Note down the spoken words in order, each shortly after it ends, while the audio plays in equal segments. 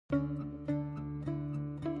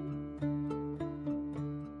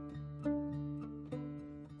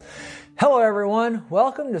Hello everyone,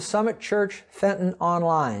 welcome to Summit Church Fenton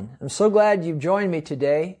Online. I'm so glad you've joined me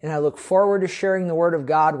today, and I look forward to sharing the Word of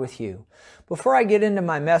God with you. Before I get into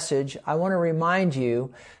my message, I want to remind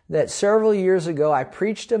you that several years ago I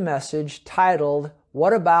preached a message titled,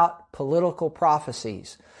 "What About Political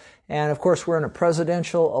Prophecies?" And of course we're in a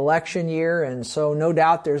presidential election year, and so no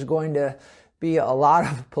doubt there's going to be a lot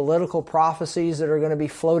of political prophecies that are going to be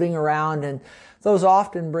floating around, and those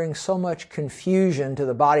often bring so much confusion to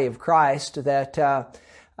the body of Christ that the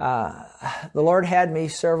Lord had me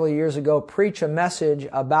several years ago preach a message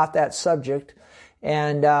about that subject,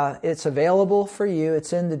 and it's available for you.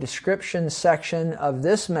 It's in the description section of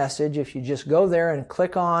this message. If you just go there and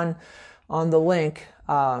click on the link,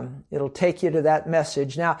 it'll take you to that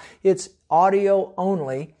message. Now, it's audio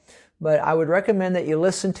only, but I would recommend that you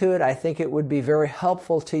listen to it. I think it would be very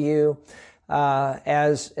helpful to you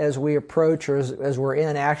as we approach, or as we're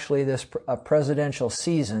in actually this presidential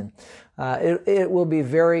season. It will be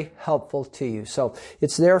very helpful to you. So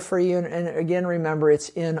it's there for you. And again, remember, it's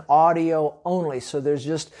in audio only. So there's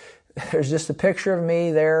just a picture of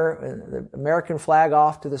me there, the American flag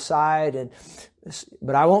off to the side,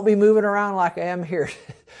 but I won't be moving around like I am here.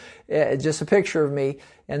 Just a picture of me,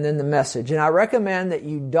 and then the message. And I recommend that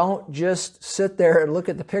you don't just sit there and look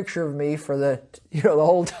at the picture of me for the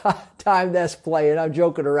whole time that's playing. I'm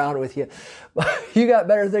joking around with you. You got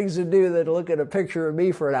better things to do than to look at a picture of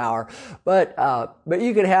me for an hour. But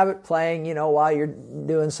you could have it playing, while you're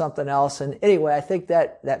doing something else. And anyway, I think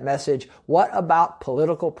that message, "What About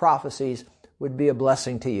Political Prophecies?" would be a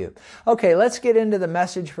blessing to you. Okay, let's get into the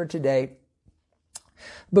message for today.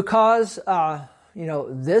 Because,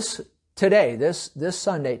 this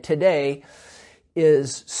Sunday, today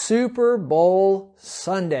is Super Bowl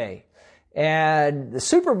Sunday. And the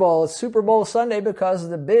Super Bowl is Super Bowl Sunday because of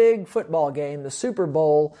the big football game. The Super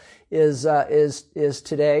Bowl is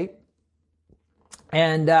today.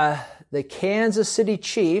 And, the Kansas City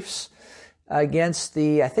Chiefs against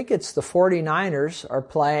I think it's the 49ers are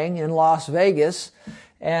playing in Las Vegas.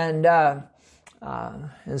 And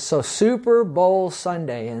so Super Bowl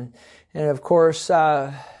Sunday. And of course,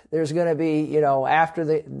 there's going to be, after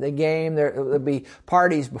the game, there'll be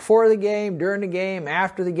parties before the game, during the game,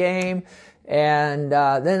 after the game. And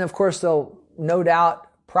then, of course, there'll no doubt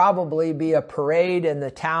probably be a parade in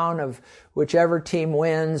the town of whichever team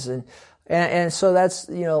wins. And so that's,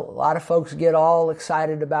 a lot of folks get all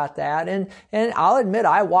excited about that. And I'll admit,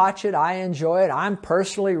 I watch it. I enjoy it. I'm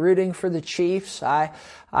personally rooting for the Chiefs. I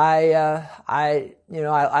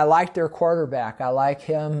like their quarterback. I like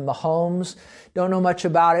him, Mahomes. Don't know much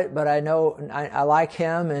about it, but I know I like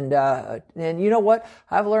him. And you know what?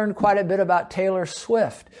 I've learned quite a bit about Taylor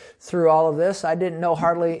Swift through all of this. I didn't know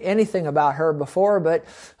hardly anything about her before, but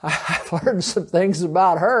I've learned some things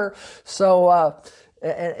about her. So,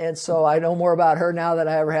 and so I know more about her now than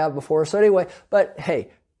I ever have before. So anyway, but hey,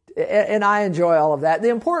 and I enjoy all of that. The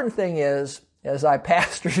important thing is, as I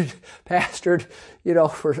pastored,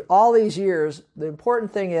 for all these years, the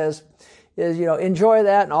important thing is, enjoy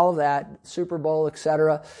that and all of that, Super Bowl,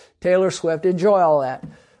 etc. Taylor Swift, enjoy all that.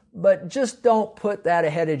 But just don't put that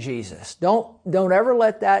ahead of Jesus. Don't ever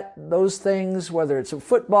let those things, whether it's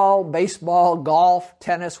football, baseball, golf,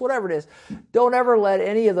 tennis, whatever it is, don't ever let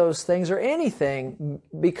any of those things or anything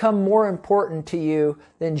become more important to you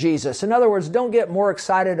than Jesus. In other words, don't get more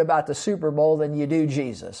excited about the Super Bowl than you do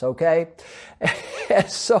Jesus, okay?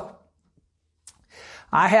 So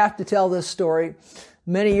I have to tell this story.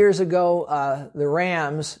 Many years ago, the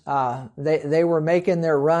Rams, they were making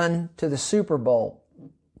their run to the Super Bowl.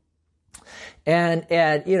 And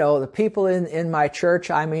the people in my church,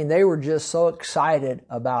 they were just so excited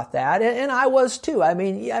about that. And I was too.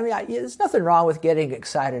 There's nothing wrong with getting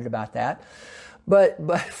excited about that. But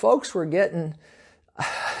folks were getting,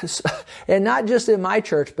 and not just in my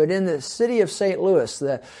church, but in the city of St. Louis,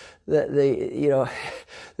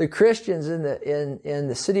 the Christians in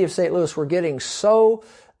the city of St. Louis were getting so,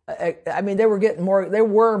 they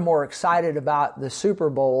were more excited about the Super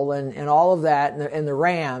Bowl and all of that, and the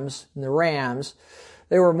Rams.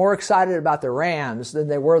 They were more excited about the Rams than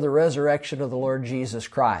they were the resurrection of the Lord Jesus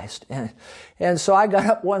Christ. And so I got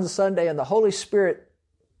up one Sunday, and the Holy Spirit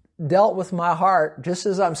dealt with my heart just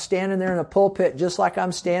as I'm standing there in the pulpit, just like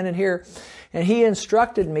I'm standing here. And He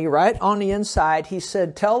instructed me right on the inside. He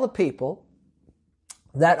said, "Tell the people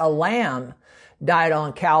that a lamb died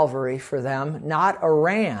on Calvary for them, not a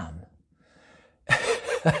ram."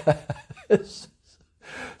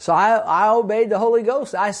 So I obeyed the Holy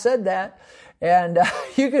Ghost. I said that. And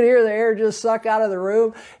you could hear the air just suck out of the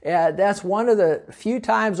room. And that's one of the few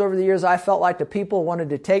times over the years I felt like the people wanted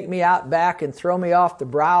to take me out back and throw me off the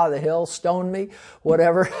brow of the hill, stone me,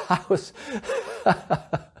 whatever. I was,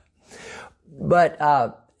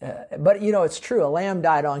 but you know, it's true. A lamb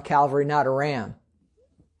died on Calvary, not a ram.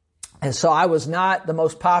 And so I was not the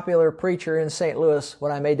most popular preacher in St. Louis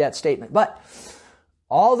when I made that statement. But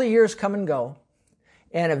all the years come and go,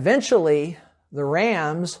 and eventually the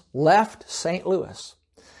Rams left St. Louis.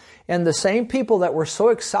 And the same people that were so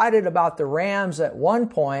excited about the Rams at one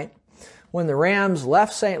point, when the Rams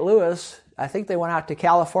left St. Louis, I think they went out to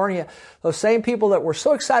California, those same people that were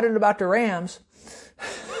so excited about the Rams,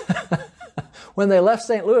 when they left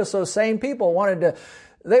St. Louis, those same people wanted to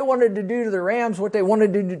do to the Rams what they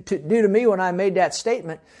wanted to do to me when I made that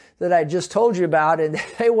statement that I just told you about, and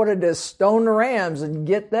they wanted to stone the Rams and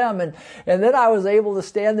get them. And then I was able to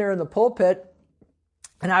stand there in the pulpit,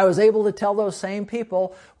 and I was able to tell those same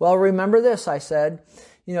people, well, remember this, I said,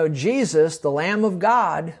 you know, Jesus, the Lamb of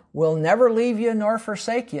God, will never leave you nor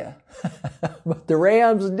forsake you. But the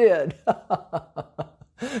Rams did.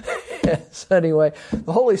 So anyway,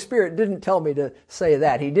 the Holy Spirit didn't tell me to say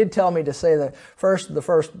that. He did tell me to say the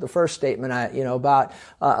first statement, about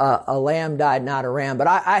a lamb died, not a ram. But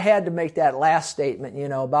I had to make that last statement,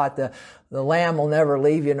 about the lamb will never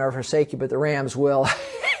leave you nor forsake you, but the rams will.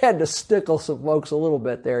 Had to stickle some folks a little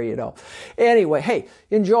bit there, Anyway, hey,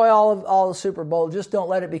 enjoy all the Super Bowl. Just don't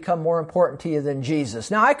let it become more important to you than Jesus.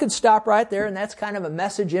 Now, I could stop right there, and that's kind of a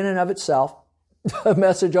message in and of itself. A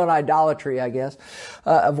message on idolatry, I guess,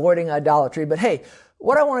 avoiding idolatry. But hey,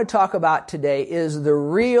 what I want to talk about today is the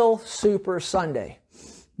real Super Sunday.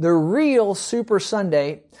 The real Super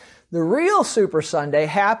Sunday. The real Super Sunday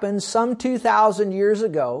happened some 2,000 years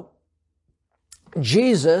ago.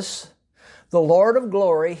 Jesus, the Lord of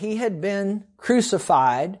glory, he had been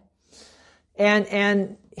crucified,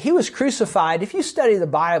 and he was crucified. If you study the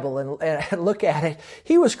Bible and look at it,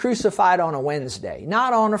 he was crucified on a Wednesday,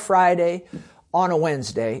 not on a Friday, on a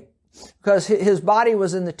Wednesday, because his body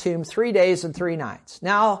was in the tomb 3 days and 3 nights.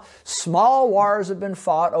 Now, small wars have been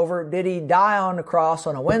fought over, did he die on the cross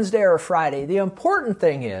on a Wednesday or a Friday? The important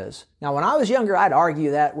thing is, now when I was younger, I'd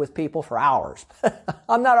argue that with people for hours.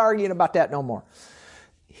 I'm not arguing about that no more.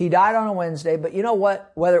 He died on a Wednesday, but you know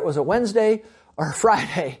what? Whether it was a Wednesday or a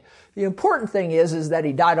Friday, the important thing is that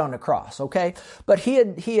he died on the cross, okay? But he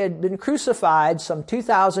had been crucified some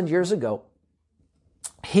 2,000 years ago.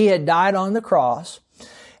 He had died on the cross,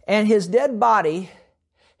 and his dead body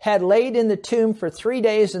had laid in the tomb for 3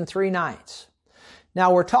 days and 3 nights.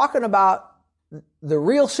 Now we're talking about the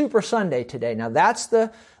real Super Sunday today. Now that's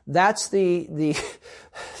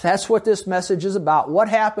what this message is about. What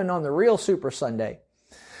happened on the real Super Sunday?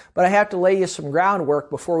 But I have to lay you some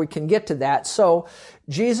groundwork before we can get to that. So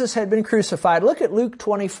Jesus had been crucified. Look at Luke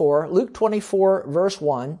 24. Luke 24 verse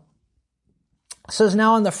 1. It says,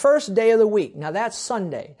 now on the first day of the week. Now that's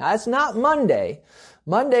Sunday. Now that's not Monday.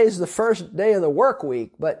 Monday is the first day of the work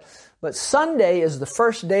week, but Sunday is the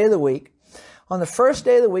first day of the week. On the first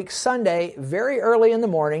day of the week, Sunday, very early in the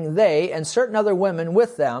morning, they and certain other women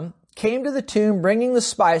with them came to the tomb bringing the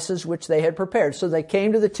spices which they had prepared. So they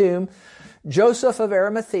came to the tomb. Joseph of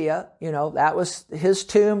Arimathea, that was his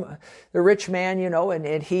tomb, the rich man,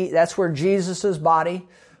 and that's where Jesus' body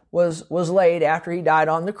was laid after he died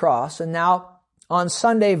on the cross. And now on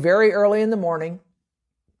Sunday, very early in the morning,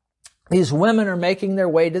 these women are making their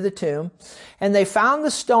way to the tomb, and they found the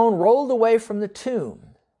stone rolled away from the tomb.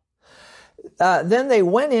 Then they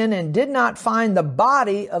went in and did not find the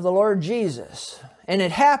body of the Lord Jesus. And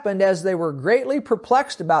it happened as they were greatly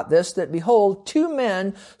perplexed about this, that behold, 2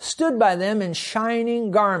 men stood by them in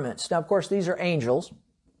shining garments. Now, of course, these are angels.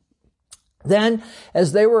 Then,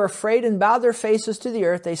 as they were afraid and bowed their faces to the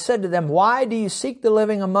earth, they said to them, why do you seek the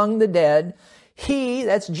living among the dead? He,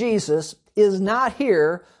 that's Jesus, is not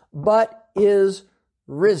here, but is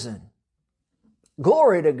risen.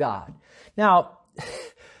 Glory to God. Now,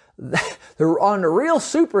 on the real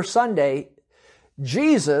Super Sunday,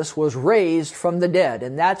 Jesus was raised from the dead,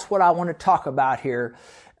 and that's what I want to talk about here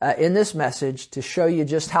in this message, to show you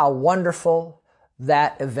just how wonderful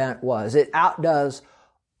that event was. It outdoes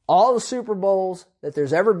all the Super Bowls that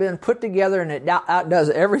there's ever been put together, and it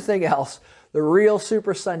outdoes everything else. The real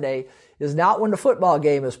Super Sunday is not when the football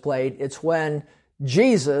game is played, it's when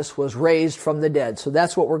Jesus was raised from the dead. So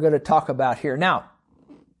that's what we're going to talk about here. Now,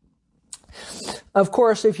 of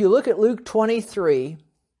course, if you look at Luke 23,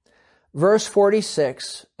 verse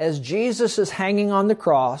 46, as Jesus is hanging on the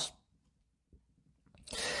cross,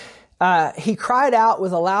 he cried out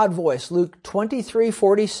with a loud voice. Luke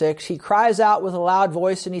 23:46, he cries out with a loud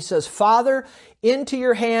voice and he says, Father, into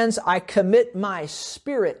your hands I commit my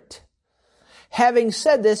spirit. Having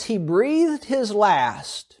said this, he breathed his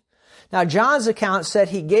last. Now, John's account said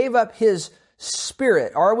he gave up his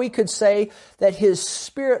spirit, or we could say that his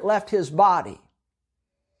spirit left his body.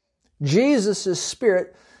 Jesus'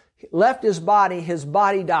 spirit left his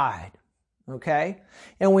body died. Okay?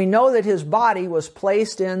 And we know that his body was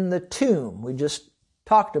placed in the tomb. We just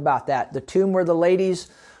talked about that. The tomb where the ladies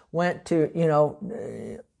went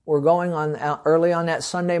to, were going on early on that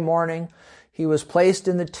Sunday morning. He was placed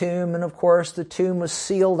in the tomb, and of course the tomb was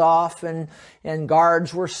sealed off and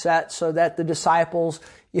guards were set so that the disciples,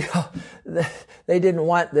 they didn't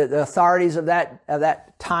want, the authorities of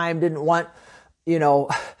that time didn't want,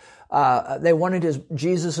 they wanted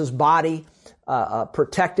Jesus' body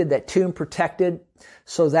protected, that tomb protected,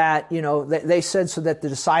 so that, they said so that the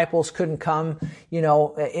disciples couldn't come,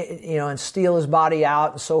 and steal his body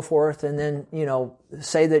out and so forth, and then,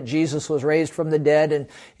 say that Jesus was raised from the dead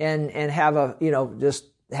and have a, just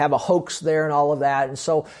have a hoax there and all of that. And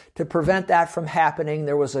so to prevent that from happening,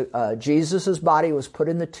 there was Jesus' body was put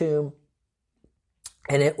in the tomb,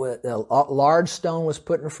 and a large stone was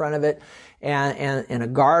put in front of it, and a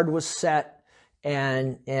guard was set,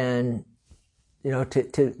 and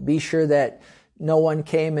to be sure that no one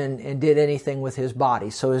came and did anything with his body.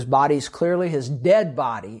 So his body's clearly his dead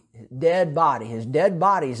body's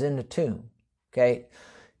in the tomb. Okay?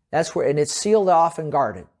 That's where, and it's sealed off and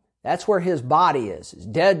guarded. That's where his body is, his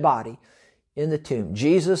dead body in the tomb.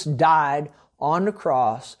 Jesus died on the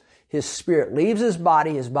cross. His spirit leaves his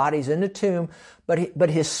body's in the tomb, but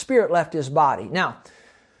his spirit left his body. Now,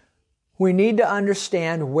 we need to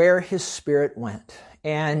understand where his spirit went.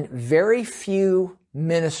 And very few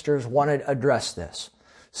ministers want to address this.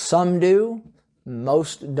 Some do,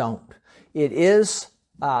 most don't. It is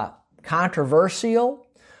controversial,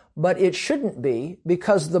 but it shouldn't be,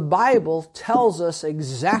 because the Bible tells us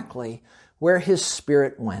exactly where his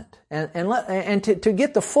spirit went. And to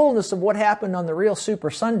get the fullness of what happened on the real Super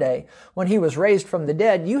Sunday when he was raised from the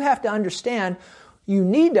dead, you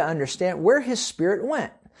need to understand where his spirit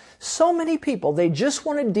went. So many people, they just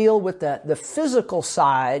want to deal with the physical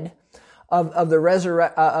side of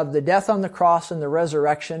the death on the cross and the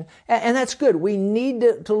resurrection, and that's good. We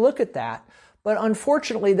need to look at that. But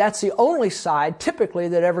unfortunately, that's the only side typically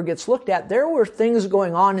that ever gets looked at. There were things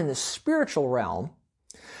going on in the spiritual realm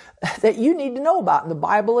that you need to know about, and the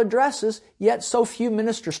Bible addresses, yet so few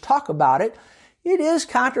ministers talk about it. It is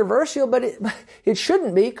controversial, but it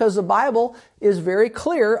shouldn't be, because the Bible is very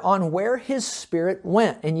clear on where his spirit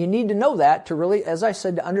went. And you need to know that to really, as I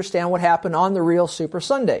said, to understand what happened on the real Super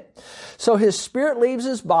Sunday. So his spirit leaves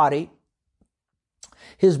his body.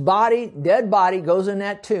 His body, dead body, goes in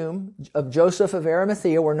that tomb of Joseph of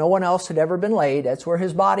Arimathea where no one else had ever been laid. That's where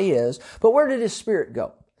his body is. But where did his spirit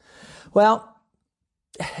go? Well,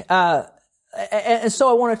 and so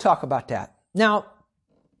I want to talk about that. Now,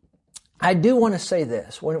 I do want to say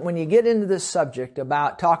this. When you get into this subject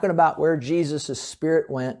about talking about where Jesus'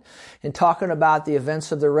 spirit went and talking about the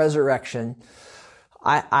events of the resurrection,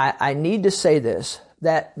 I need to say this,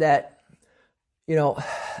 that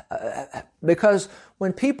because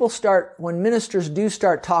when ministers do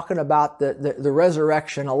start talking about the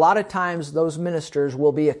resurrection, a lot of times those ministers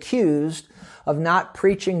will be accused of not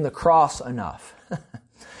preaching the cross enough.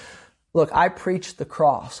 Look, I preach the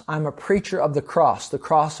cross. I'm a preacher of the cross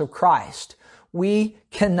of Christ. We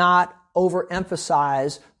cannot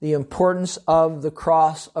overemphasize the importance of the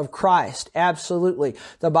cross of Christ. Absolutely.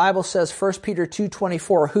 The Bible says, 1 Peter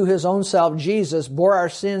 2:24, who his own self, Jesus, bore our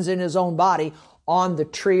sins in his own body on the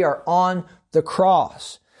tree or on the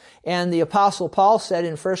cross. And the Apostle Paul said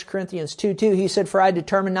in 1 Corinthians 2:2, he said, for I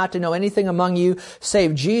determined not to know anything among you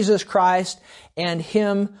save Jesus Christ and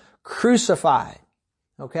him crucified.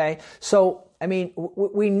 Okay? So,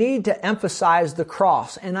 we need to emphasize the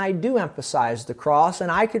cross, and I do emphasize the cross,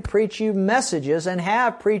 and I could preach you messages and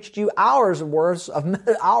have preached you hours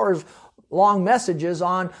long messages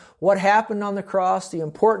on what happened on the cross, the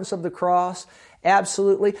importance of the cross.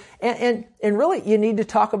 Absolutely. And really, you need to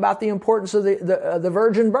talk about the importance of the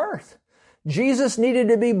virgin birth. Jesus needed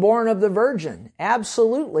to be born of the virgin.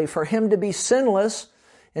 Absolutely. For him to be sinless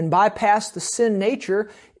and bypass the sin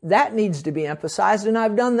nature, that needs to be emphasized, and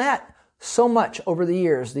I've done that so much over the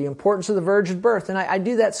years, the importance of the virgin birth. And I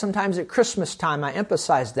do that sometimes at Christmas time. I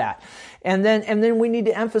emphasize that. And then we need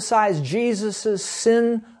to emphasize Jesus'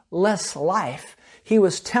 sinless life. He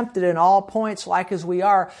was tempted in all points like as we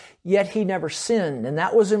are, yet he never sinned. And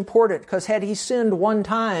that was important, because had he sinned one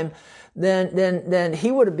time, then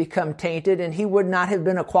he would have become tainted and he would not have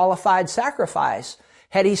been a qualified sacrifice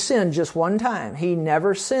had he sinned just one time. He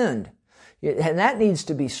never sinned. And that needs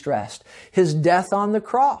to be stressed. His death on the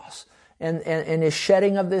cross and his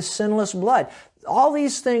shedding of this sinless blood. All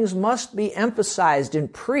these things must be emphasized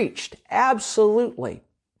and preached. Absolutely.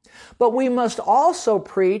 But we must also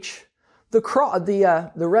preach the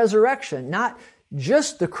resurrection, not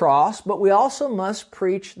just the cross, but we also must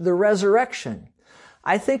preach the resurrection.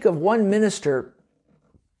 I think of one minister,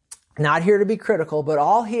 not here to be critical, but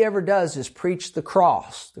all he ever does is preach the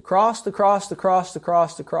cross. The cross, the cross, the cross, the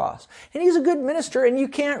cross, the cross. And he's a good minister, and you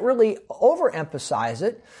can't really overemphasize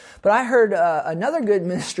it. But I heard another good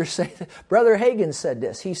minister say, Brother Hagin said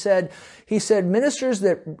this. He said, ministers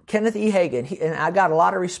that, Kenneth E. Hagin, and I got a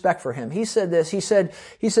lot of respect for him. He said this. He said,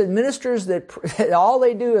 ministers that all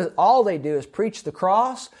they do is preach the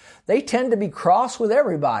cross. They tend to be cross with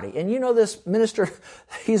everybody. And you know this minister,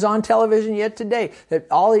 he's on television yet today, that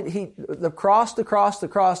the cross, the cross, the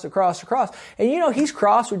cross, the cross, the cross. And you know, he's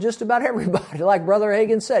cross with just about everybody. Like Brother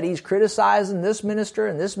Hagin said, he's criticizing this minister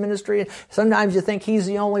and this ministry. Sometimes you think he's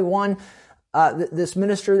the only one, this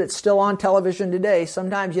minister that's still on television today,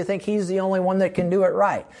 sometimes you think he's the only one that can do it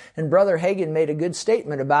right. And Brother Hagin made a good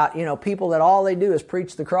statement about, people that all they do is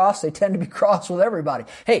preach the cross. They tend to be cross with everybody.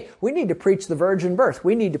 Hey, we need to preach the virgin birth.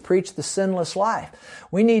 We need to preach the sinless life.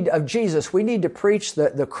 We need of Jesus. We need to preach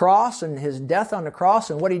the cross and his death on the cross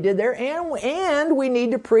and what he did there. And we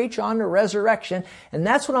need to preach on the resurrection. And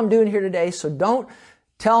that's what I'm doing here today. So don't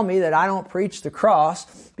tell me that I don't preach the cross,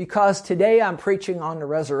 because today I'm preaching on the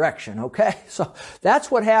resurrection, okay? So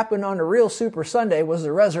that's what happened on the real Super Sunday, was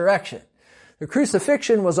the resurrection. The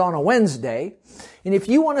crucifixion was on a Wednesday, and if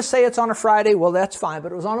you want to say it's on a Friday, well, that's fine,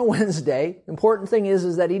 but it was on a Wednesday. The important thing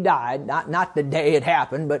is that he died, not the day it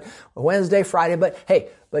happened, but Wednesday, Friday.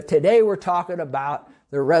 But today we're talking about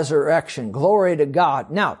the resurrection. Glory to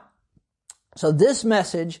God. Now, so this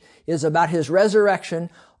message is about his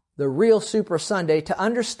resurrection, the real Super Sunday. To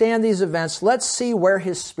understand these events, let's see where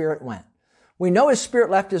his spirit went. We know his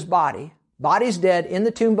spirit left his body. Body's dead in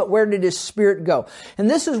the tomb, but where did his spirit go? And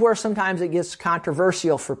this is where sometimes it gets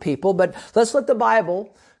controversial for people, but let's let the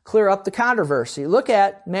Bible clear up the controversy. Look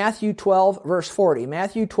at Matthew 12, verse 40.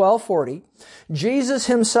 Matthew 12, 40. Jesus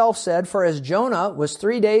himself said, "For as Jonah was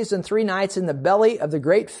 3 days and 3 nights in the belly of the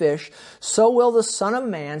great fish, so will the Son of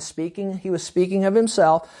Man," he was speaking of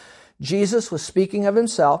himself, Jesus was speaking of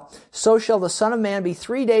himself, "so shall the Son of Man be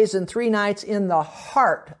 3 days and 3 nights in the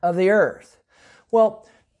heart of the earth." Well,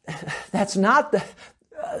 that's not the,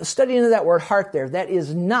 study into that word heart there, that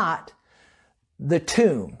is not the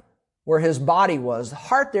tomb where his body was. The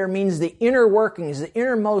heart there means the inner workings, the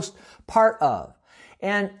innermost part of.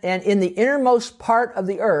 And in the innermost part of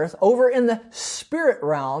the earth, over in the spirit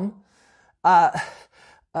realm,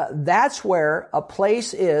 that's where a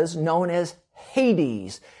place is known as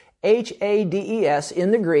Hades. Hades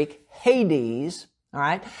in the Greek, Hades, all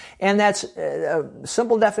right? And that's a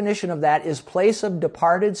simple definition of that is place of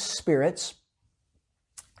departed spirits.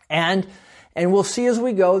 And we'll see as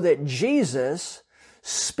we go that Jesus'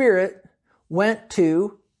 spirit went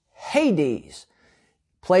to Hades,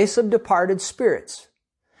 place of departed spirits.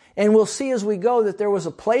 And we'll see as we go that there was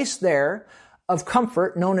a place there of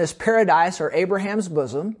comfort known as paradise or Abraham's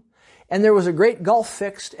bosom. And there was a great gulf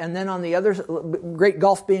fixed, and then on the other, great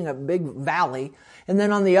gulf being a big valley, and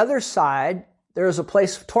then on the other side, there is a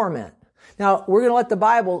place of torment. Now, we're going to let the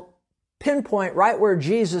Bible pinpoint right where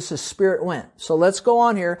Jesus' spirit went. So let's go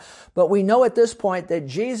on here. But we know at this point that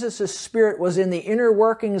Jesus' spirit was in the inner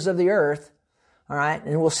workings of the earth, all right?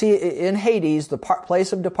 And we'll see in Hades, the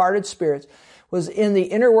place of departed spirits, was in the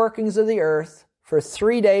inner workings of the earth for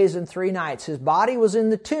 3 days and 3 nights. His body was in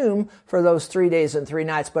the tomb for those 3 days and 3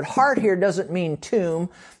 nights. But heart here doesn't mean tomb,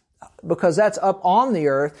 because that's up on the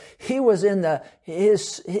earth. He was in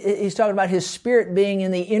he's talking about his spirit being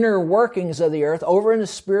in the inner workings of the earth, over in the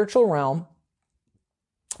spiritual realm.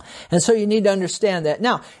 And so you need to understand that.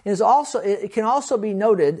 Now, it can also be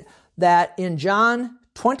noted that in John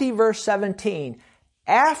 20 verse 17,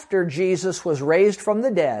 after Jesus was raised from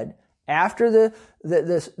the dead, after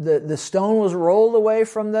the stone was rolled away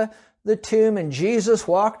from the tomb and Jesus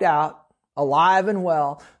walked out alive and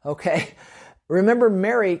well, okay? Remember,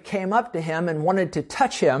 Mary came up to him and wanted to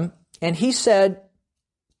touch him, and he said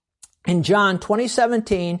in John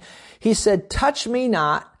 20:17, he said, "Touch me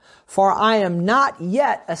not, for I am not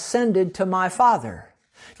yet ascended to my Father."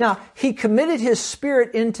 Now, he committed his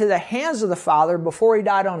spirit into the hands of the Father before he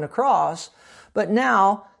died on the cross, but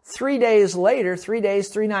now 3 days later, 3 days,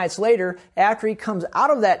 3 nights later, after he comes out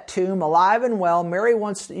of that tomb alive and well, Mary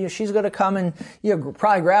wants, she's going to come and,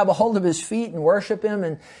 probably grab a hold of his feet and worship him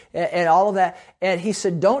and all of that. And he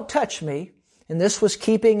said, don't touch me. And this was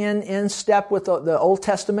keeping in step with the Old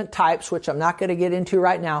Testament types, which I'm not going to get into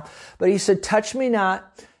right now. But he said, touch me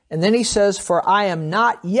not. And then he says, for I am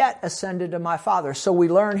not yet ascended to my Father. So we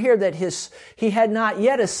learn here that he had not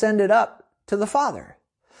yet ascended up to the Father.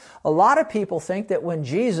 A lot of people think that when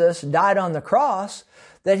Jesus died on the cross,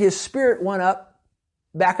 that his spirit went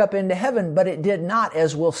back up into heaven, but it did not,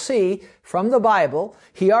 as we'll see from the Bible.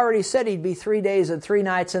 He already said he'd be 3 days and 3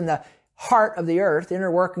 nights in the heart of the earth,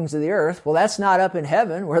 inner workings of the earth. Well, that's not up in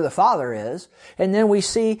heaven where the Father is. And then we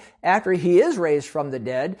see after he is raised from the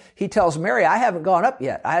dead, he tells Mary, I haven't gone up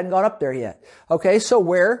yet. I hadn't gone up there yet. Okay, so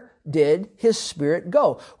where did his spirit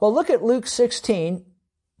go? Well, look at Luke 16.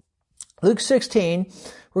 Luke 16,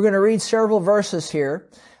 we're going to read several verses here.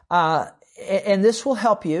 And this will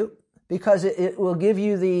help you because it will give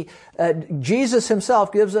you Jesus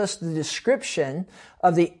himself gives us the description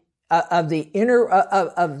of the inner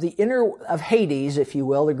of Hades, if you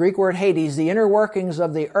will, the Greek word Hades, the inner workings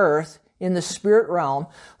of the earth in the spirit realm.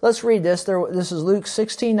 Let's read this. This is Luke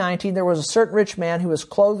 16:19. There was a certain rich man who was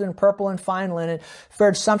clothed in purple and fine linen,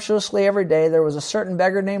 fared sumptuously every day. There was a certain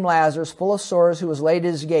beggar named Lazarus, full of sores, who was laid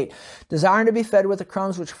at his gate, desiring to be fed with the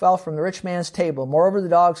crumbs which fell from the rich man's table. Moreover, the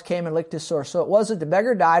dogs came and licked his sores. So it was that the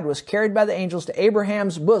beggar died, was carried by the angels to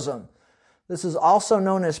Abraham's bosom. This is also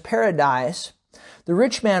known as paradise. The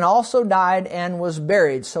rich man also died and was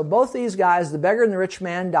buried. So both these guys, the beggar and the rich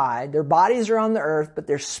man, died. Their bodies are on the earth, but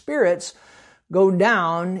their spirits go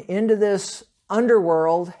down into this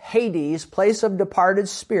underworld, Hades, place of departed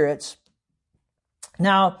spirits.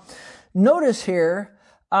 Now, notice here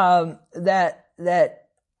that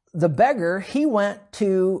the beggar, he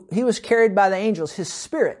was carried by the angels, his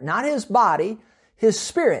spirit, not his body, his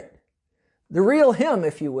spirit, the real him,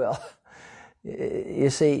 if you will.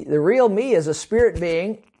 You see, the real me is a spirit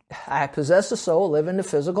being. I possess a soul, live in a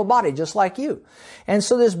physical body, just like you. And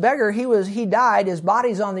so this beggar, he died, his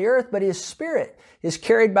body's on the earth, but his spirit is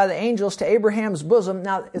carried by the angels to Abraham's bosom.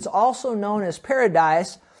 Now, it's also known as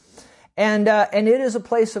paradise, and it is a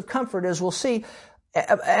place of comfort, as we'll see.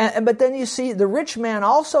 But then you see, the rich man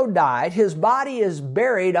also died. His body is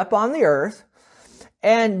buried up on the earth,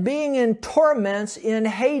 and being in torments in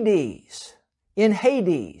Hades.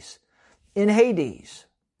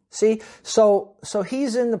 See, so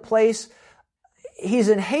he's in the place, he's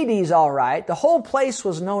in Hades, all right. The whole place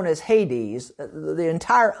was known as Hades, the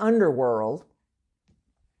entire underworld.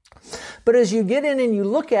 But as you get in and you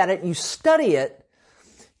look at it, and you study it,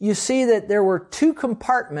 you see that there were 2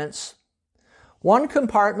 compartments. One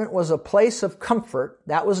compartment was a place of comfort.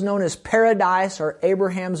 That was known as paradise or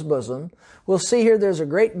Abraham's bosom. We'll see here there's a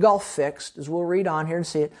great gulf fixed, as we'll read on here and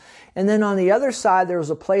see it. And then on the other side, there was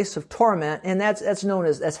a place of torment, and that's known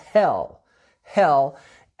as hell. Hell.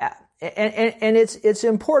 And it's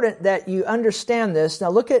important that you understand this. Now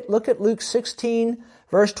look at Luke 16,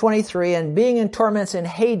 verse 23, and being in torments in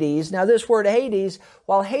Hades. Now this word Hades,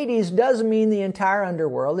 while Hades does mean the entire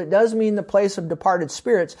underworld, it does mean the place of departed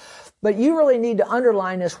spirits, but you really need to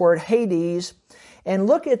underline this word Hades and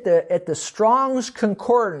look at the Strong's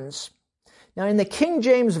Concordance. Now in the King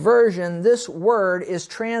James Version, this word is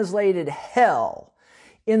translated hell.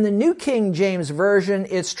 In the New King James Version,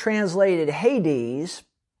 it's translated Hades.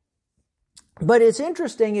 But it's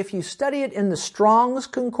interesting, if you study it in the Strong's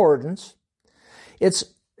Concordance, it's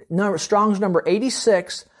Strong's number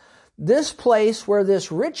 86, this place where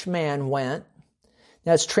this rich man went,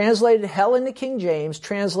 that's translated hell in the King James,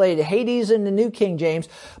 translated Hades in the New King James,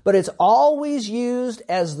 but it's always used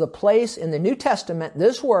as the place in the New Testament,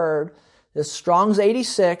 this word, this Strong's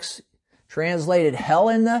 86, translated hell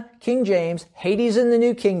in the King James, Hades in the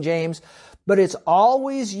New King James, but it's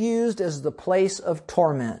always used as the place of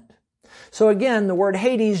torment. So again, the word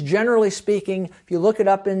Hades, generally speaking, if you look it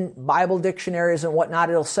up in Bible dictionaries and whatnot,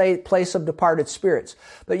 it'll say place of departed spirits.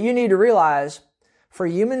 But you need to realize, for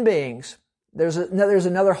human beings, there's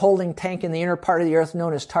another holding tank in the inner part of the earth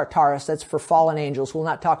known as Tartarus. That's for fallen angels. We'll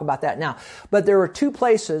not talk about that now. But there were 2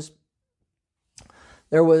 places.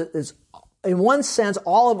 There was, in one sense,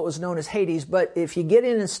 all of it was known as Hades, but if you get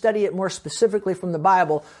in and study it more specifically from the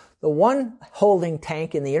Bible, the one holding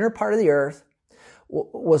tank in the inner part of the earth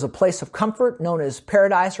was a place of comfort known as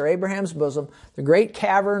paradise or Abraham's bosom, the great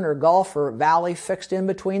cavern or gulf or valley fixed in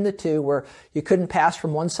between the two where you couldn't pass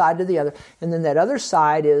from one side to the other. And then that other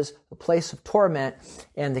side is a place of torment.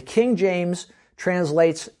 And the King James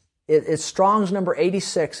translates, it's Strong's number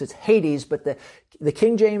 86, it's Hades, but the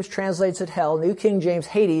King James translates it hell, New King James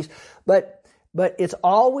Hades. But but it's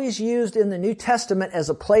always used in the New Testament as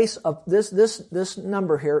a place of this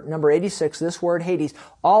number here, number 86, this word Hades,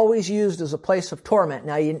 always used as a place of torment.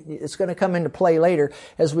 Now, it's going to come into play later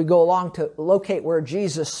as we go along to locate where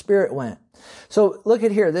Jesus' spirit went. So look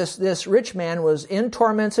at here. This rich man was in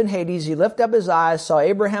torments in Hades. He lifted up his eyes, saw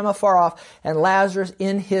Abraham afar off, and Lazarus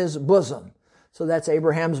in his bosom. So that's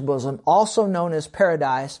Abraham's bosom, also known as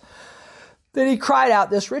paradise. Then he cried out,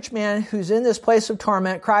 this rich man who's in this place of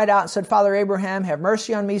torment cried out and said, Father Abraham, have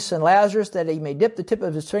mercy on me, send Lazarus that he may dip the tip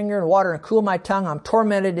of his finger in water and cool my tongue. I'm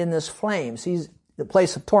tormented in this flames. He's the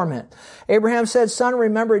place of torment. Abraham said, Son,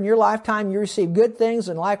 remember in your lifetime you received good things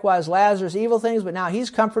and likewise Lazarus evil things, but now he's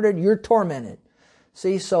comforted, you're tormented.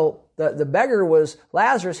 See, so the beggar was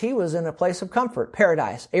Lazarus, he was in a place of comfort,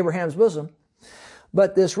 paradise, Abraham's bosom.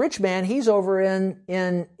 But this rich man, he's over in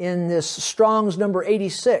this Strong's number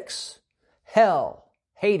 86. Hell,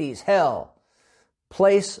 Hades, hell,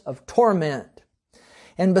 place of torment.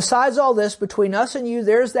 And besides all this, between us and you,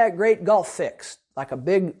 there's that great gulf fixed, like a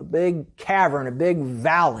big cavern, a big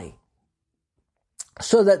valley.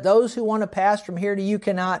 So that those who want to pass from here to you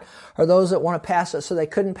cannot, or those that want to pass it, so they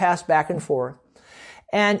couldn't pass back and forth.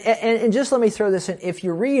 And just let me throw this in. If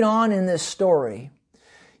you read on in this story,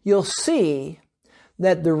 you'll see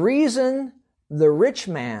that the reason the rich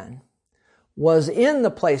man was in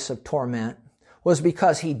the place of torment was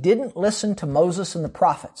because he didn't listen to Moses and the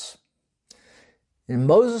prophets. And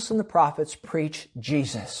Moses and the prophets preach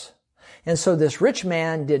Jesus. And so this rich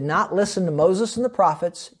man did not listen to Moses and the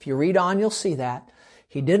prophets. If you read on, you'll see that.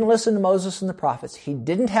 He didn't listen to Moses and the prophets. He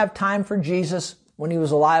didn't have time for Jesus when he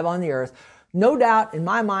was alive on the earth. No doubt, in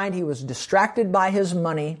my mind, he was distracted by his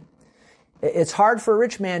money. It's hard for a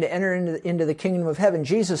rich man to enter into the kingdom of heaven.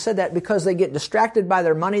 Jesus said that because they get distracted by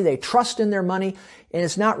their money. They trust in their money. And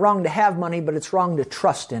it's not wrong to have money, but it's wrong to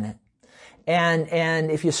trust in it. And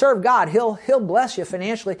if you serve God, He'll bless you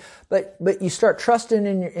financially, but you start trusting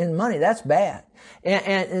in money, that's bad.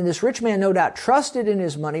 And this rich man, no doubt, trusted in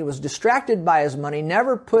his money, was distracted by his money,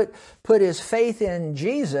 never put his faith in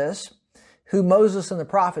Jesus, who Moses and the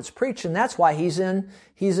prophets preached, and that's why he's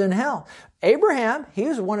in hell. Abraham, he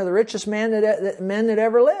was one of the richest men that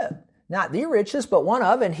ever lived. Not the richest, but one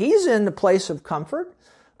of, and he's in the place of comfort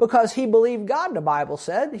because he believed God, the Bible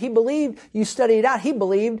said. He believed, you study it out, he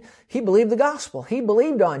believed the gospel. He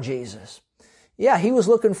believed on Jesus. Yeah, he was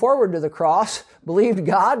looking forward to the cross, believed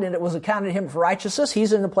God, and it was accounted to him for righteousness.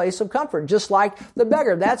 He's in the place of comfort, just like the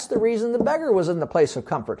beggar. That's the reason the beggar was in the place of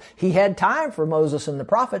comfort. He had time for Moses and the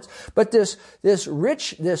prophets, but this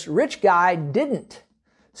rich guy didn't.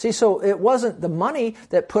 See, so it wasn't the money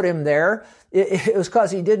that put him there. It was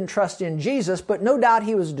because he didn't trust in Jesus, but no doubt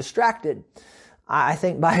he was distracted, I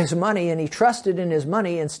think, by his money, and he trusted in his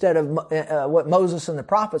money instead of what Moses and the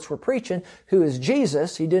prophets were preaching, who is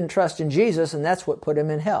Jesus. He didn't trust in Jesus, and that's what put him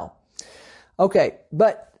in hell. Okay,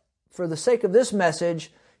 but for the sake of this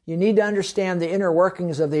message, you need to understand the inner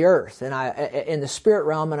workings of the earth and in the spirit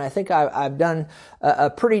realm, and I think I've done a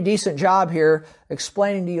pretty decent job here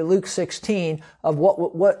explaining to you Luke 16 of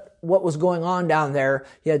what was going on down there.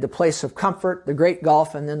 You had the place of comfort, the great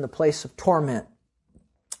gulf, and then the place of torment.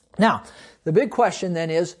 Now, the big question then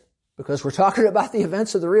is, because we're talking about the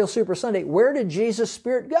events of the real Super Sunday, where did Jesus'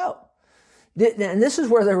 Spirit go? And this is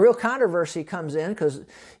where the real controversy comes in, because,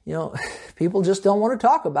 people just don't want to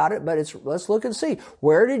talk about it, but let's look and see.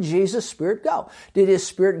 Where did Jesus' Spirit go? Did His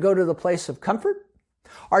Spirit go to the place of comfort?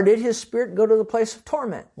 Or did His Spirit go to the place of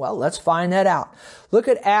torment? Well, let's find that out. Look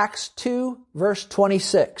at Acts 2, verse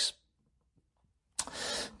 26.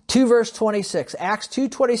 2 verse 26. Acts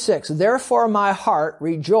 2:26. Therefore my heart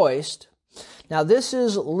rejoiced. Now this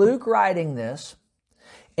is Luke writing this,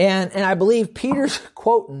 and I believe Peter's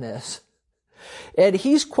quoting this. And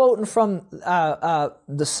he's quoting from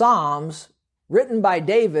the Psalms written by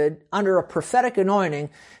David under a prophetic anointing.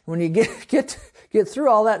 When you get through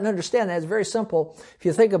all that and understand that, it's very simple. If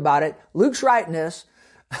you think about it, Luke's writing this.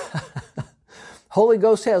 Holy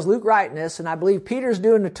Ghost has Luke writing this, and I believe Peter's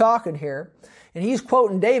doing the talking here. And he's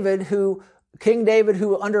quoting King David,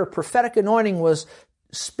 who under a prophetic anointing was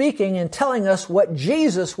speaking and telling us what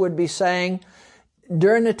Jesus would be saying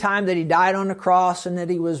during the time that He died on the cross and that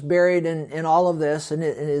He was buried in all of this, and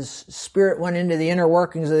His Spirit went into the inner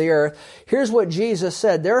workings of the earth. Here's what Jesus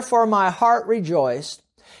said, Therefore my heart rejoiced,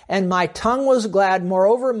 and my tongue was glad.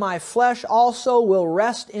 Moreover, my flesh also will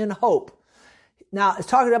rest in hope. Now, it's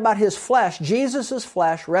talking about His flesh, Jesus'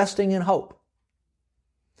 flesh, resting in hope.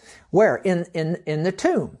 Where? In the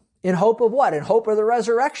tomb. In hope of what? In hope of the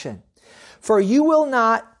resurrection. For you will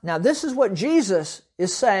not, now this is what Jesus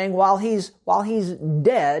is saying while he's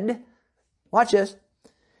dead. Watch this.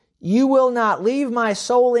 you will not leave my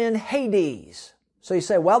soul in Hades. So you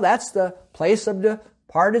say, well, that's the place of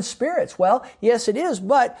departed spirits. Well, yes, it is,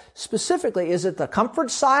 but specifically, is it the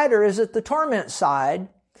comfort side or is it the torment side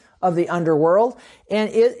of the underworld?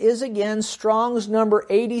 And it is again Strong's number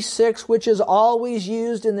 86, which is always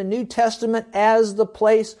used in the New Testament as the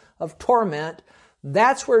place of torment.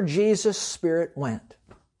 That's where Jesus' Spirit went.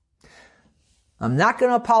 I'm not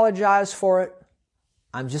going to apologize for it.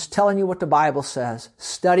 I'm just telling you what the Bible says.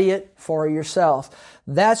 Study it for yourself.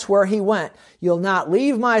 That's where He went. You'll not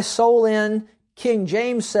leave my soul in, King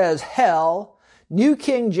James says hell. New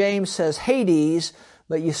King James says Hades.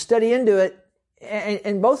 But you study into it,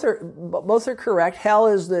 and both are correct. Hell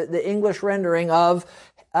is the English rendering of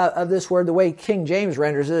this word. The way King James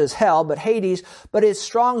renders it is hell, but Hades. But it's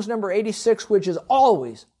Strong's number 86, which is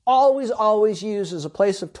always used as a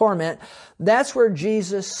place of torment. That's where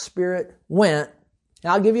Jesus' Spirit went.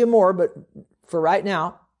 Now, I'll give you more, but for right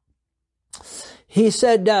now, He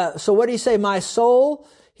said, so what did He say? My soul,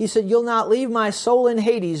 He said, you'll not leave my soul in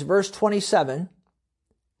Hades, verse 27,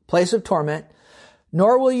 place of torment,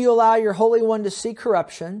 nor will you allow your Holy One to see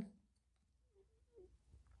corruption.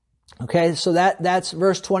 Okay, so that's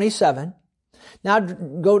verse 27. Now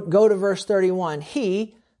go to verse 31.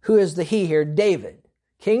 He, who is the he here? David,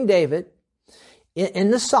 King David, in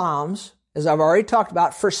the Psalms, as I've already talked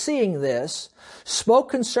about, foreseeing this, spoke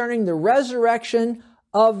concerning the resurrection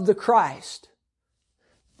of the Christ.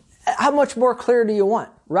 How much more clear do you want?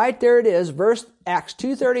 Right there it is, verse Acts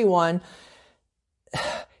 2:31.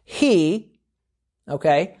 He,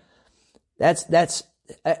 okay, that's,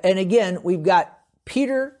 and again, we've got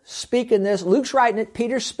Peter speaking this. Luke's writing it,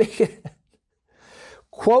 Peter's speaking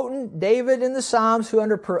quoting David in the Psalms, who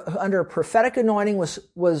under prophetic anointing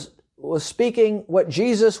was speaking what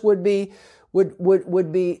Jesus would be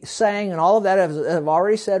saying, and all of that, as I've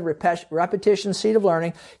already said, repetition, seed of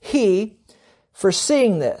learning. He,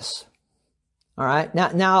 foreseeing this, all right.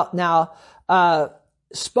 Now,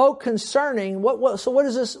 spoke concerning so what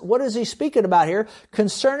is this? What is he speaking about here?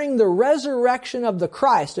 Concerning the resurrection of the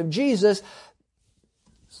Christ, of Jesus.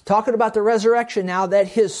 Talking about the resurrection now, that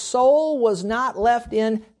His soul was not left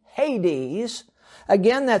in Hades.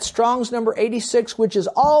 Again, that's Strong's number 86, which is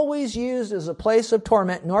always used as a place of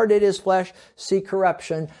torment, nor did His flesh see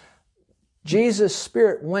corruption. Jesus'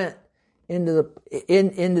 Spirit went into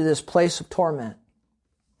this place of torment.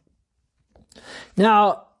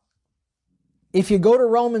 Now, if you go to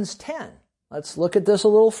Romans 10, let's look at this a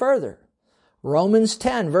little further. Romans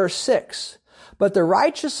 10, verse 6. But the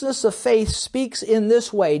righteousness of faith speaks in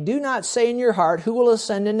this way, do not say in your heart, who will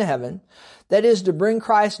ascend into heaven? That is to bring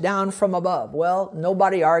Christ down from above. Well,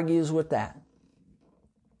 nobody argues with that.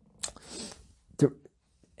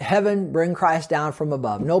 Heaven, bring Christ down from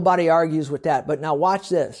above. Nobody argues with that. But now watch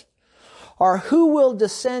this. Or who will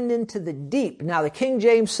descend into the deep? Now the King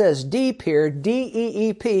James says deep here,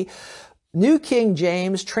 D-E-E-P. New King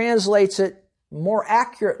James translates it more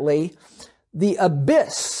accurately, the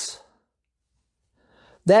abyss.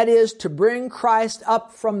 That is to bring Christ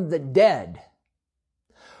up from the dead.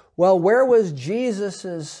 Well, where was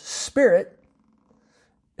Jesus' spirit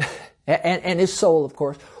and His soul, of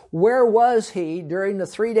course? Where was He during the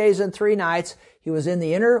 3 days and 3 nights? He was in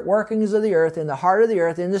the inner workings of the earth, in the heart of the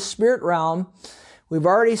earth, in the spirit realm. We've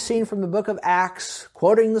already seen from the book of Acts,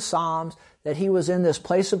 quoting the Psalms, that He was in this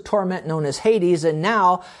place of torment known as Hades, and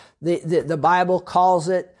now the Bible calls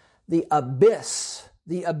it the abyss.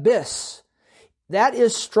 The abyss. That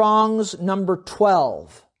is Strong's number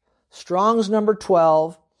 12. Strong's number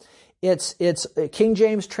 12. It's King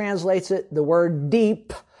James translates it the word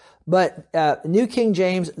deep, but New King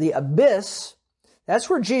James, the abyss. That's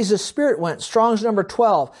where Jesus' Spirit went. Strong's number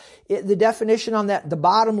 12. The definition on that, the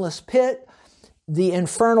bottomless pit, the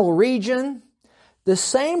infernal region, the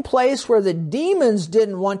same place where the demons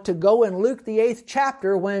didn't want to go in Luke the 8th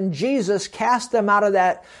chapter when Jesus cast them out of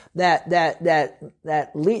that man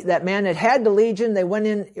that had the legion. They went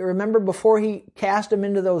in, remember before He cast them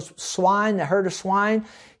into those swine, the herd of swine,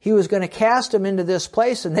 He was going to cast them into this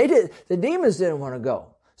place, and the demons didn't want to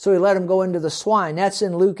go. So He let them go into the swine. That's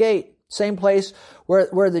in Luke 8. Same place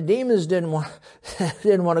where the demons didn't want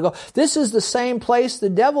to go. This is the same place the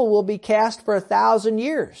devil will be cast for 1,000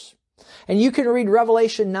 years. And you can read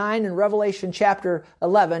Revelation 9 and Revelation chapter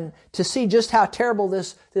 11 to see just how terrible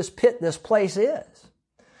this pit, this place is.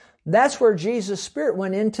 That's where Jesus' Spirit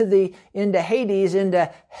went into Hades,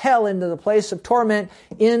 into hell, into the place of torment,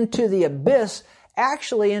 into the abyss,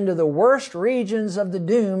 actually into the worst regions of the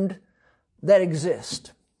doomed that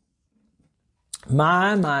exist.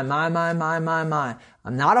 My.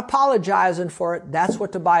 I'm not apologizing for it. That's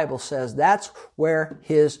what the Bible says. That's where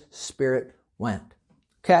His Spirit went.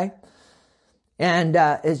 Okay? And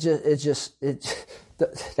that's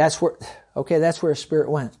where his spirit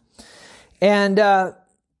went. And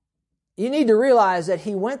you need to realize that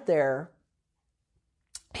he went there.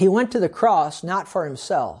 He went to the cross not for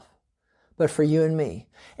himself, but for you and me.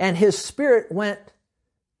 And his spirit went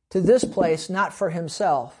to this place not for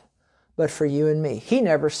himself, but for you and me. He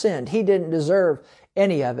never sinned. He didn't deserve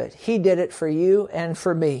any of it. He did it for you and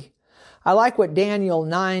for me. I like what Daniel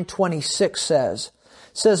 9:26 says.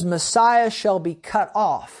 It says, Messiah shall be cut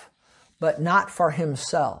off, but not for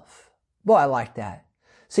himself. Boy, I like that.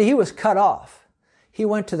 See, he was cut off. He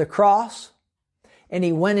went to the cross, and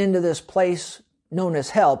he went into this place known as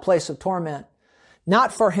hell, place of torment,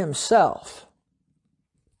 not for himself,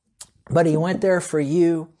 but he went there for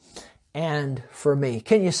you and for me.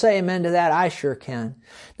 Can you say amen to that? I sure can.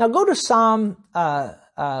 Now go to Psalm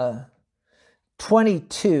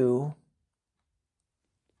 22.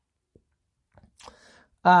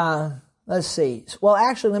 Let's see. Well,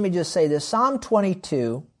 actually, let me just say this. Psalm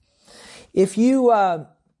 22, if you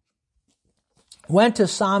went to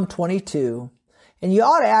Psalm 22, and you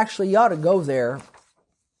ought to go there,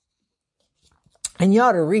 and you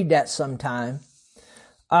ought to read that sometime.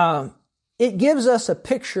 It gives us a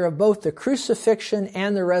picture of both the crucifixion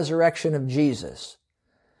and the resurrection of Jesus.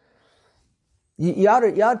 You ought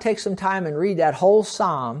to take some time and read that whole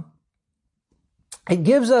psalm. It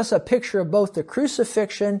gives us a picture of both the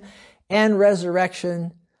crucifixion and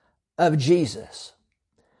resurrection of Jesus.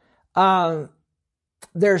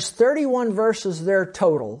 There's 31 verses there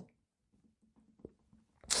total.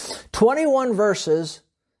 21 verses,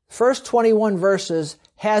 first 21 verses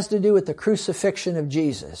has to do with the crucifixion of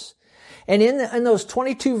Jesus. And in those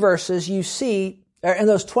 22 verses, you see, or in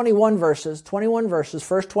those 21 verses,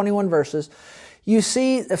 first 21 verses, you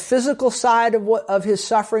see the physical side of his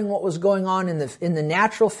suffering, what was going on in the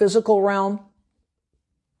natural physical realm.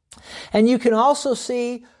 And you can also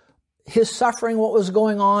see his suffering, what was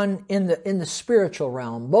going on in the spiritual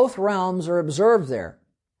realm. Both realms are observed there.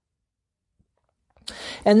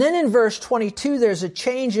 And then in verse 22, there's a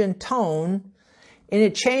change in tone, and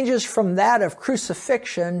it changes from that of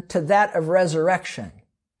crucifixion to that of resurrection.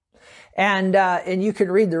 And you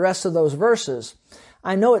can read the rest of those verses.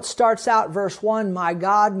 I know it starts out verse 1, my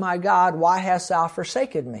God, why hast thou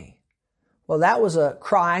forsaken me? Well, that was a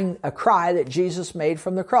cry that Jesus made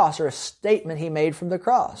from the cross, or a statement he made from the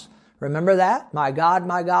cross. Remember that? My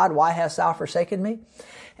God, why hast thou forsaken me?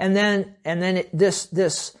 And then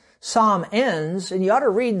this psalm ends, and you ought to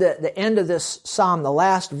read the end of this psalm, the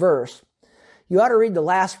last verse. You ought to read the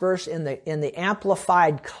last verse in the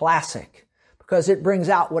Amplified Classic, because it brings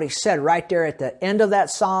out what he said right there at the end of that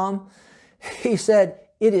psalm. He said,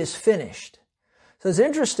 it is finished. So it's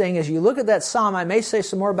interesting, as you look at that psalm, I may say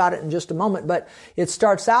some more about it in just a moment, but it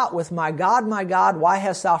starts out with, my God, why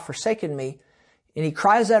hast thou forsaken me? And he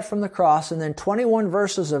cries that from the cross, and then 21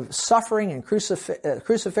 verses of suffering and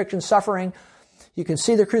crucifixion suffering. You can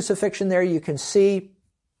see the crucifixion there. You can see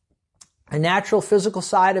a natural physical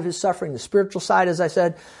side of his suffering, the spiritual side, as I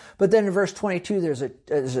said. But then in verse 22,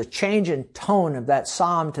 there's a change in tone of that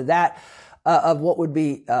psalm to that of what would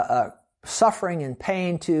be suffering and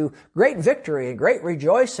pain to great victory and great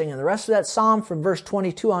rejoicing. And the rest of that psalm from verse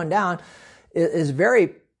 22 on down is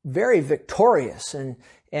very, very victorious and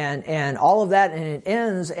all of that. And it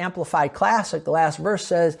ends, Amplified Classic, the last verse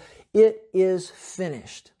says, it is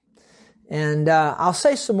finished. And I'll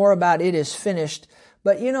say some more about it is finished.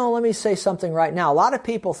 But let me say something right now. A lot of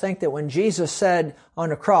people think that when Jesus said on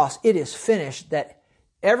the cross, it is finished, that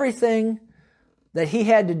everything that he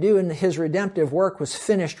had to do in his redemptive work was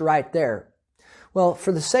finished right there. Well,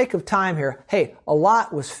 for the sake of time here, hey, a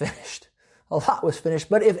lot was finished. A lot was finished.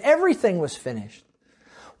 But if everything was finished,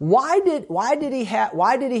 why did he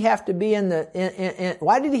have to be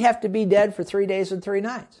dead for 3 days and 3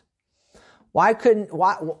 nights? Why couldn't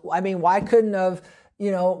have,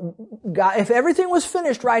 God, if everything was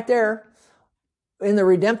finished right there in the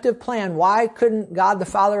redemptive plan, why couldn't God the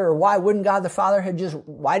Father, or why wouldn't God the Father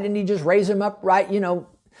why didn't he just raise him up right,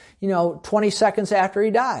 20 seconds after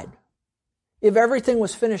he died? If everything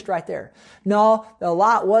was finished right there. No, a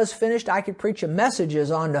lot was finished. I could preach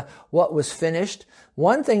messages on what was finished.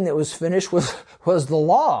 One thing that was finished was the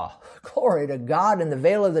law. Glory to God. And the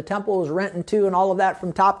veil of the temple was rent in two, and all of that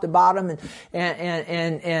from top to bottom,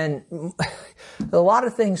 and a lot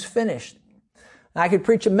of things finished. I could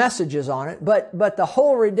preach messages on it, but the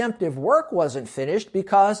whole redemptive work wasn't finished,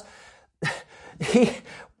 because he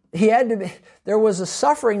had to be, there was a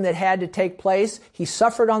suffering that had to take place. He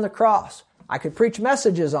suffered on the cross. I could preach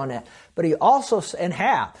messages on that, but he also, and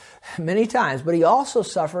have many times, but he also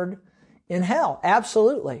suffered in hell.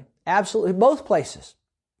 Absolutely. Both places.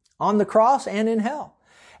 on the cross and in hell,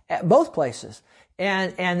 at both places.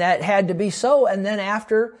 And that had to be so. And then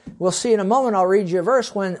after, we'll see in a moment, I'll read you a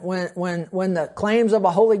verse, when the claims of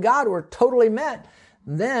a holy God were totally met,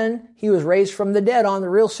 then he was raised from the dead on the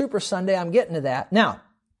real Super Sunday. I'm getting to that. Now,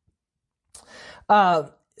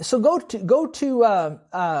 so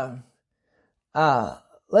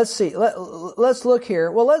let's see. Let's look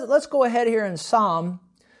here. Well, let's go ahead here in Psalm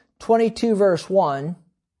 22 verse 1.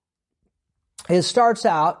 It starts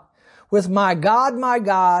out with, my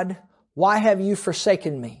God, why have you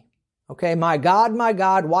forsaken me? Okay, my God,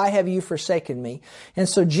 why have you forsaken me? And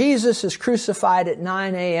so Jesus is crucified at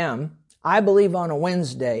 9 a.m., I believe on a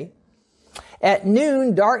Wednesday. At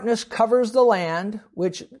noon, darkness covers the land,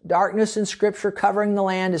 which darkness in Scripture covering the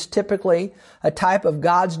land is typically a type of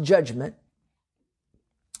God's judgment.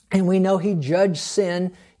 And we know He judged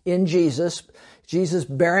sin in Jesus. Jesus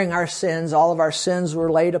bearing our sins, all of our sins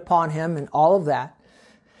were laid upon Him and all of that.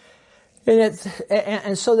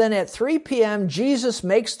 And so then at 3 p.m., Jesus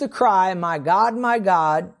makes the cry, my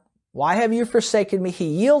God, why have you forsaken me? He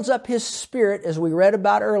yields up His Spirit, as we read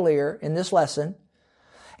about earlier in this lesson.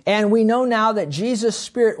 And we know now that Jesus'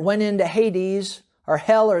 Spirit went into Hades, or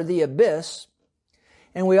hell, or the abyss.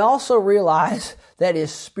 And we also realize that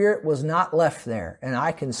His Spirit was not left there. And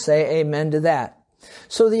I can say amen to that.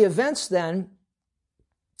 So the events then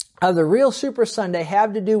of the real Super Sunday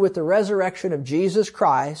have to do with the resurrection of Jesus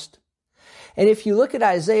Christ. And if you look at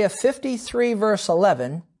Isaiah 53 verse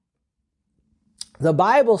 11, the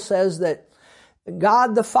Bible says that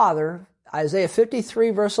God the Father, Isaiah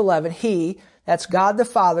 53 verse 11, He, that's God the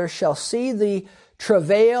Father, shall see the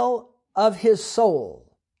travail of His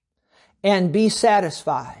soul and be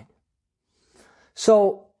satisfied.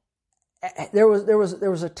 So there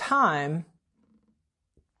was a time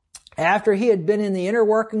after He had been in the inner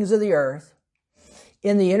workings of the earth,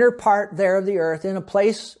 in the inner part there of the earth, in a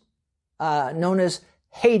place known as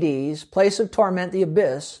Hades, place of torment, the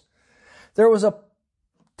abyss. There was a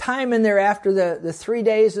time in there after the 3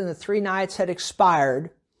 days and the 3 nights had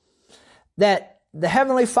expired that the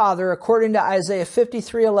Heavenly Father, according to Isaiah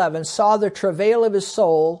 53:11, saw the travail of His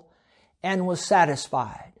soul and was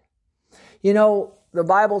satisfied. You know, the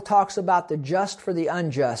Bible talks about the just for the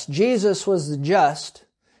unjust. Jesus was the just,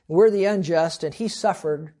 we're the unjust, and He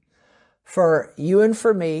suffered for you and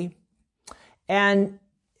for me. And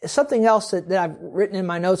something else that I've written in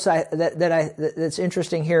my notes that's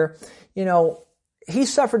interesting here, you know, He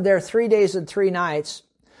suffered there 3 days and 3 nights,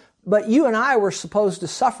 but you and I were supposed to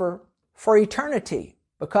suffer for eternity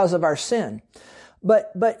because of our sin.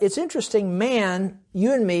 But it's interesting, man,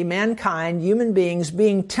 you and me, mankind, human beings,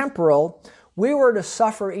 being temporal, we were to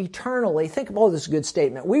suffer eternally. Think about this good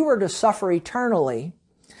statement. We were to suffer eternally,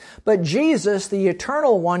 but Jesus, the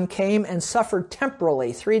eternal one, came and suffered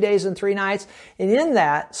temporally, 3 days and 3 nights. And in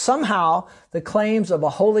that, somehow, the claims of a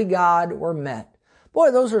holy God were met. Boy,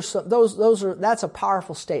 that's a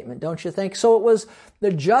powerful statement, don't you think? So it was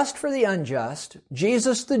the just for the unjust.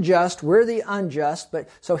 Jesus the just, we're the unjust, but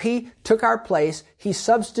so He took our place. He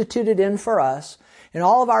substituted in for us, and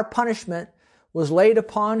all of our punishment was laid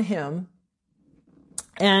upon Him.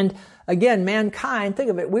 And again, mankind, think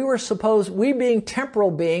of it, we being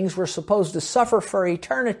temporal beings, were supposed to suffer for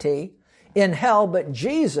eternity in hell, but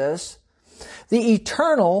Jesus, the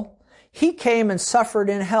eternal, He came and suffered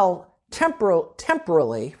in hell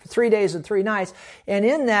temporally for 3 days and 3 nights. And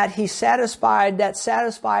in that, He satisfied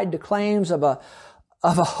the claims of a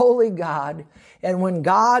holy God. And when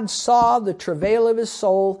God saw the travail of His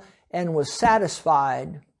soul and was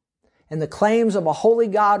satisfied, and the claims of a holy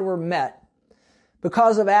God were met,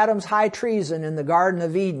 because of Adam's high treason in the Garden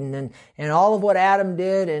of Eden and all of what Adam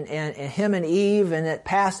did and him and Eve, and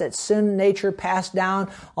that sin nature passed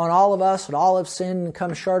down on all of us, and all have sinned and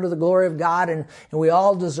come short of the glory of God, and we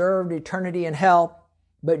all deserved eternity in hell.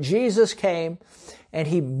 But Jesus came and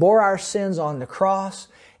He bore our sins on the cross,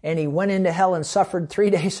 and He went into hell and suffered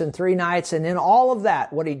 3 days and 3 nights. And in all of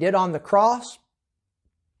that, what He did on the cross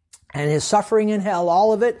and His suffering in hell,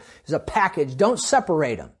 all of it is a package. Don't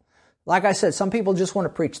separate them. Like I said, some people just want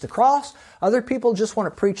to preach the cross. Other people just want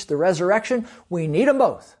to preach the resurrection. We need them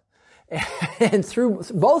both. And through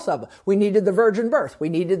both of them, we needed the virgin birth. We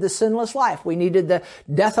needed the sinless life. We needed the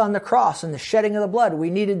death on the cross and the shedding of the blood. We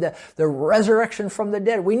needed the resurrection from the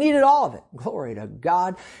dead. We needed all of it. Glory to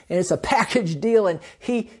God. And it's a package deal. And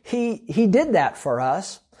He did that for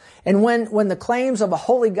us. And when the claims of a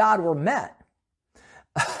holy God were met,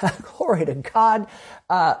 glory to God,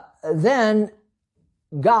 then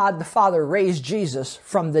God the Father raised Jesus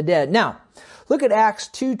from the dead. Now, look at Acts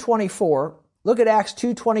 2:24. Look at Acts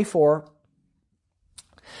 2:24.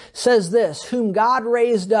 says this, whom God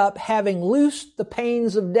raised up, having loosed the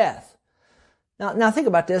pains of death. Now think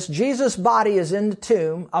about this. Jesus' body is in the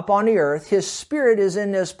tomb up on the earth. His spirit is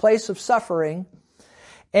in this place of suffering.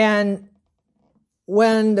 And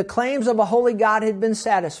when the claims of a holy God had been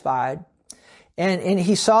satisfied, and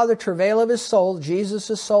he saw the travail of his soul,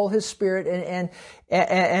 Jesus' soul, his spirit,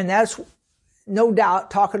 and that's no doubt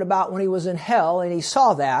talking about when he was in hell, and he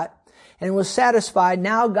saw that and was satisfied.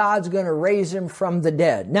 Now God's going to raise him from the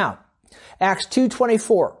dead. Now, Acts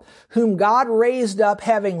 2:24, whom God raised up,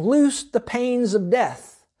 having loosed the pains of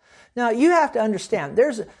death. Now, you have to understand,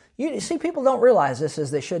 you see, people don't realize this as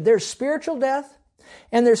they should. There's spiritual death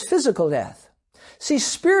and there's physical death. See,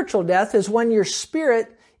 spiritual death is when your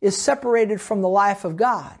spirit is separated from the life of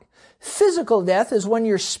God. Physical death is when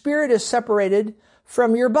your spirit is separated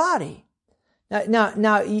from your body.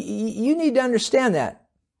 Now, you need to understand that.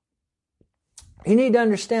 You need to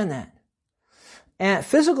understand that. And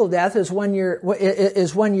physical death is when your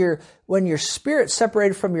spirit's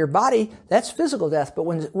separated from your body. That's physical death. But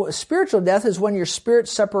when spiritual death is when your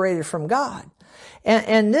spirit's separated from God.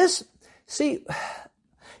 And this, see,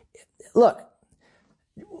 look,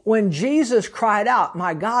 when Jesus cried out,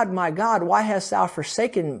 my God, why hast thou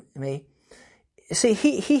forsaken me? See,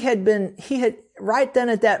 he had right then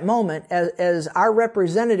at that moment, as our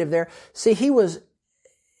representative there, see, he was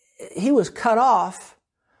cut off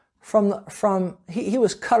he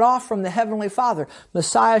was cut off from the Heavenly Father.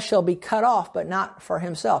 Messiah shall be cut off, but not for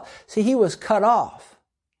himself. See, he was cut off.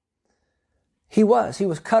 He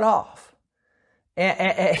was cut off.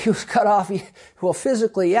 And he was cut off, well,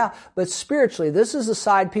 physically, yeah, but spiritually, this is the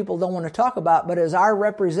side people don't want to talk about, but as our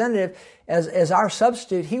representative, as our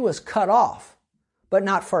substitute, he was cut off, but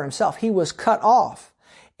not for himself. He was cut off.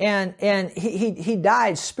 And he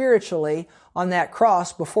died spiritually on that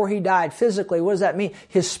cross before he died physically. What does that mean?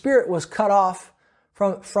 His spirit was cut off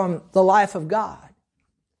from the life of God.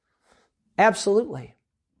 Absolutely.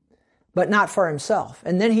 But not for himself.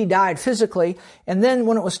 And then he died physically. And then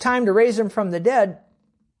when it was time to raise him from the dead,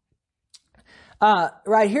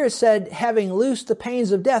 right here it said, having loosed the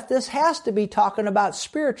pains of death. This has to be talking about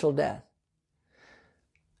spiritual death.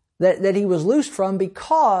 That he was loosed from,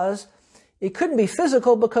 because it couldn't be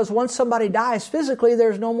physical, because once somebody dies physically,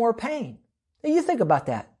 there's no more pain. Now you think about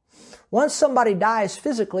that. Once somebody dies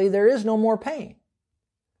physically, there is no more pain.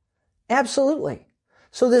 Absolutely.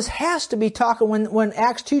 So this has to be talking, when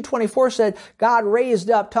Acts 2:24 said God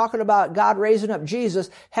raised up, talking about God raising up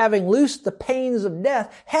Jesus, having loosed the pains of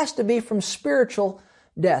death, has to be from spiritual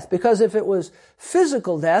death. Because if it was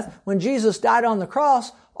physical death, when Jesus died on the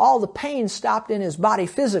cross, all the pain stopped in his body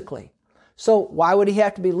physically. So why would he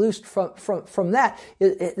have to be loosed from that?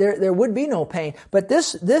 There would be no pain. But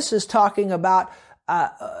this is talking about,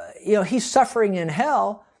 he's suffering in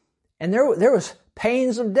hell, and there was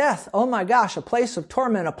pains of death. Oh my gosh, a place of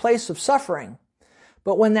torment, a place of suffering.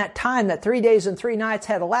 But when that time, that 3 days and 3 nights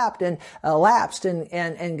had elapsed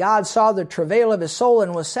and God saw the travail of his soul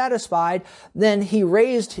and was satisfied, then he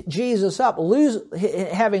raised Jesus up,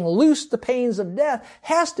 having loosed the pains of death.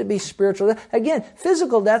 Has to be spiritual death. Again,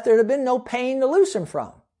 physical death, there'd have been no pain to loose him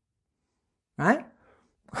from. Right?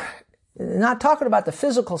 Not talking about the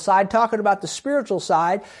physical side, talking about the spiritual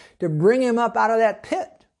side to bring him up out of that pit.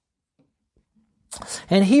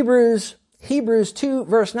 And Hebrews 2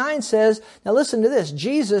 verse 9 says, now listen to this,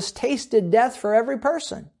 Jesus tasted death for every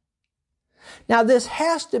person. Now this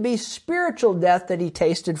has to be spiritual death that he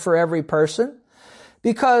tasted for every person,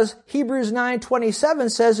 because Hebrews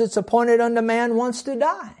 9:27 says it's appointed unto man once to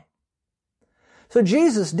die. So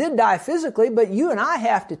Jesus did die physically, but you and I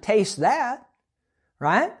have to taste that,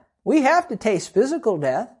 right? We have to taste physical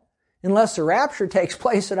death. Unless the rapture takes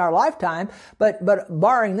place in our lifetime. But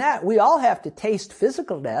barring that, we all have to taste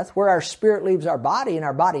physical death, where our spirit leaves our body and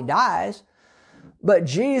our body dies. But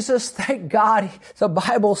Jesus, thank God, the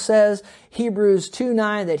Bible says, Hebrews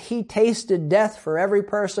 2:9, that he tasted death for every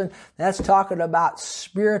person. That's talking about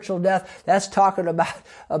spiritual death. That's talking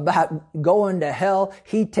about going to hell.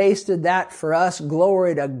 He tasted that for us.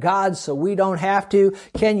 Glory to God, so we don't have to.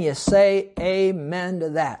 Can you say amen to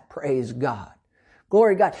that? Praise God.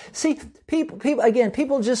 Glory to God. See,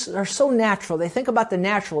 people just are so natural. They think about the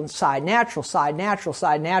natural side. We got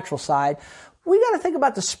to think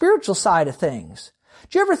about the spiritual side of things.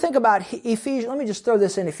 Do you ever think about Ephesians? Let me just throw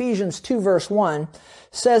this in. Ephesians 2 verse 1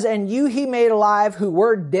 says, and you he made alive who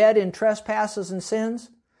were dead in trespasses and sins.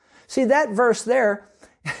 See, that verse there,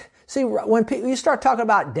 see, when you start talking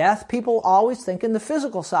about death, people always think in the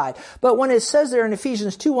physical side. But when it says there in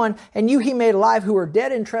Ephesians 2:1, and you he made alive who were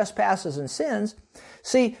dead in trespasses and sins,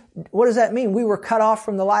 see, what does that mean? We were cut off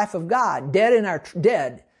from the life of God,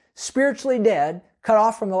 dead, spiritually dead, cut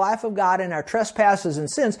off from the life of God in our trespasses and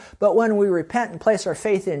sins. But when we repent and place our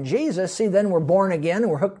faith in Jesus, see, then we're born again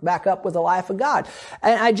and we're hooked back up with the life of God.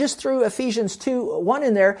 And I just threw Ephesians 2:1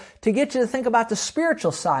 in there to get you to think about the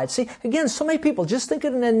spiritual side. See, again, so many people just think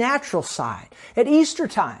of the natural side. At Easter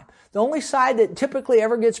time, the only side that typically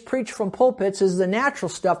ever gets preached from pulpits is the natural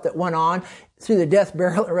stuff that went on through the death,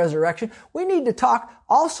 burial, and resurrection. We need to talk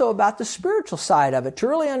also about the spiritual side of it to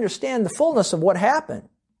really understand the fullness of what happened.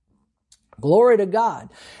 Glory to God.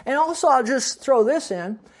 And also, I'll just throw this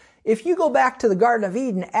in. If you go back to the Garden of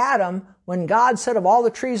Eden, Adam, when God said, of all the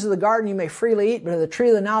trees of the garden you may freely eat, but of the tree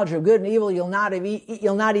of the knowledge of good and evil you'll not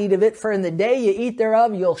eat of it, for in the day you eat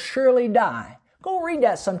thereof you'll surely die. Go read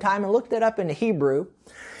that sometime and look that up in the Hebrew.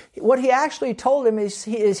 What he actually told him is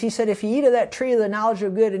he said, if you eat of that tree of the knowledge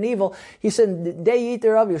of good and evil, he said, the day you eat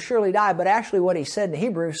thereof you'll surely die. But actually what he said in the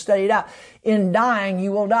Hebrew, study it out, in dying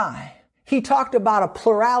you will die. He talked about a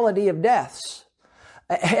plurality of deaths.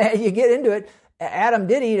 You get into it, Adam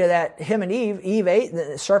did eat of that, him and Eve. Eve ate,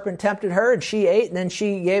 the serpent tempted her, and she ate, and then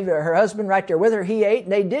she gave to her husband right there with her. He ate,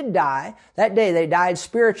 and they did die. That day they died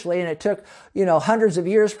spiritually, and it took, hundreds of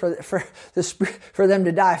years for them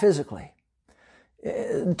to die physically.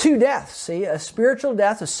 Two deaths, see, a spiritual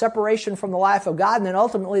death, a separation from the life of God, and then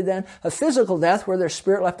ultimately then a physical death where their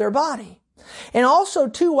spirit left their body. And also,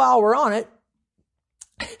 too, while we're on it,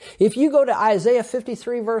 if you go to Isaiah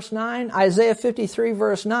 53 verse 9,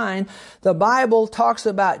 the Bible talks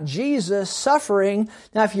about Jesus suffering.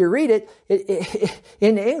 Now if you read it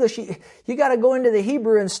in English, you got to go into the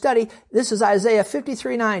Hebrew and study. This is Isaiah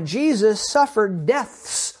 53:9. Jesus suffered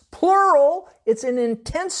deaths, plural. It's an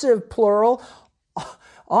intensive plural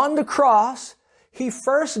on the cross. He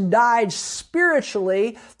first died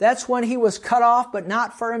spiritually. That's when he was cut off, but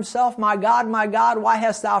not for himself. My God, why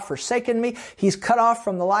hast thou forsaken me? He's cut off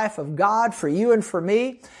from the life of God for you and for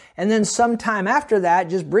me. And then sometime after that,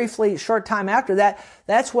 just briefly, short time after that,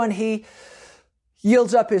 that's when he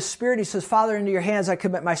yields up his spirit. He says, Father, into your hands I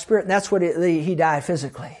commit my spirit. And that's what he died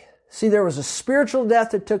physically. See, there was a spiritual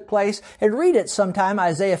death that took place. And read it sometime,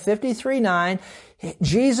 Isaiah 53:9.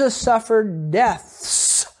 Jesus suffered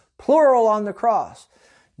deaths, plural, on the cross.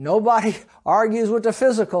 Nobody argues with the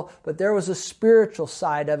physical, but there was a spiritual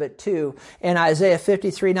side of it too. In Isaiah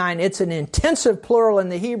 53:9, it's an intensive plural in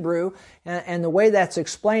the Hebrew, and the way that's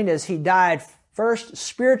explained is he died first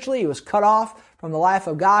spiritually. He was cut off from the life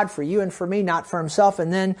of God for you and for me, not for himself,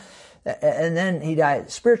 and then he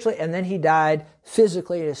died spiritually, and then he died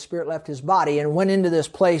physically, and his spirit left his body and went into this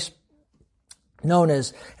place known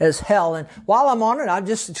as hell. And while I'm on it, I'll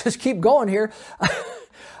just keep going here.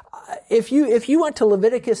 If you went to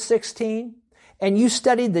Leviticus 16 and you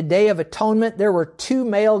studied the Day of Atonement, there were two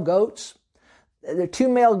male goats. There are two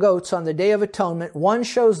male goats on the Day of Atonement. One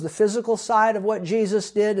shows the physical side of what Jesus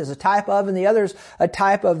did as a type of, and the other's a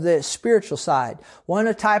type of the spiritual side. One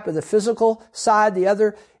a type of the physical side, the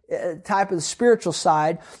other type of the spiritual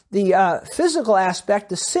side. The physical aspect,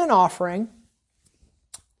 the sin offering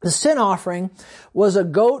was a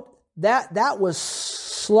goat that was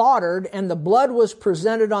slaughtered, and the blood was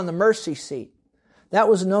presented on the mercy seat. That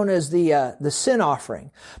was known as the sin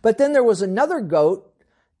offering. But then there was another goat,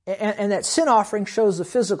 and that sin offering shows the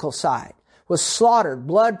physical side. Was slaughtered,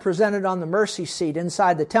 blood presented on the mercy seat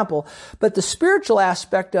inside the temple. But the spiritual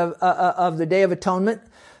aspect of the Day of Atonement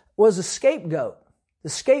was a scapegoat. The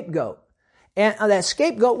scapegoat. And that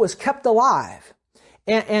scapegoat was kept alive.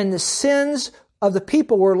 And the sins of the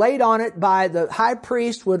people were laid on it by the high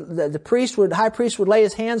priest. High priest would lay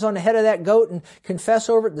his hands on the head of that goat and confess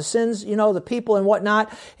over it the sins, the people and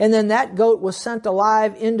whatnot. And then that goat was sent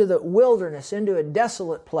alive into the wilderness, into a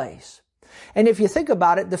desolate place. And if you think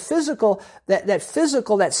about it, that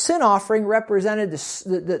sin offering represented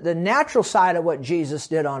the natural side of what Jesus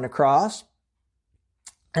did on the cross,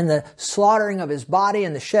 and the slaughtering of his body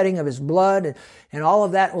and the shedding of his blood and all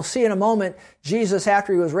of that. We'll see in a moment, Jesus,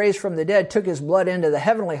 after he was raised from the dead, took his blood into the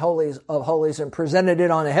heavenly holies of holies and presented it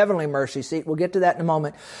on the heavenly mercy seat. We'll get to that in a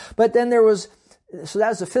moment. But then so that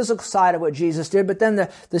was the physical side of what Jesus did. But then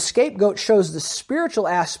the scapegoat shows the spiritual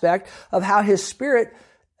aspect of how his spirit,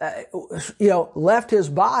 left his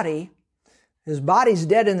body. His body's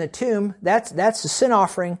dead in the tomb. That's the sin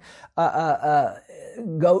offering,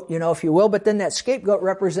 goat, if you will. But then that scapegoat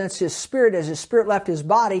represents his spirit as his spirit left his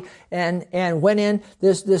body and went in.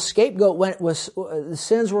 This scapegoat the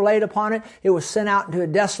sins were laid upon it. It was sent out into a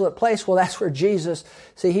desolate place. Well, that's where Jesus,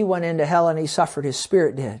 he went into hell and he suffered. His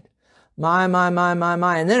spirit did. My.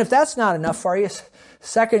 And then if that's not enough for you,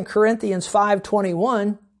 2 Corinthians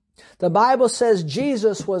 5:21, the Bible says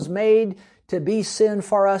Jesus was made to be sin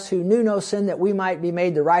for us who knew no sin, that we might be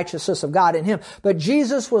made the righteousness of God in him. But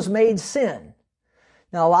Jesus was made sin.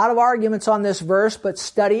 Now, a lot of arguments on this verse, but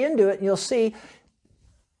study into it and you'll see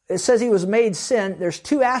it says he was made sin. There's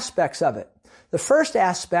two aspects of it. The first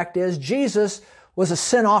aspect is Jesus was a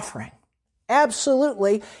sin offering.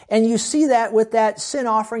 Absolutely. And you see that with that sin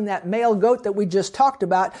offering, that male goat that we just talked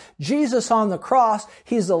about. Jesus on the cross,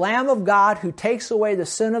 He's the Lamb of God who takes away the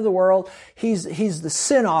sin of the world. He's the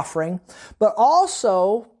sin offering. But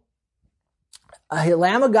also, the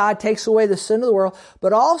Lamb of God takes away the sin of the world,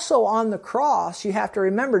 but also on the cross, you have to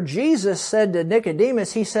remember, Jesus said to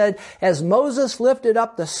Nicodemus, He said, as Moses lifted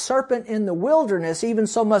up the serpent in the wilderness, even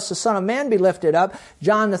so must the Son of Man be lifted up,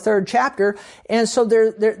 John the 3rd chapter. And so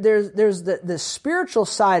there's the spiritual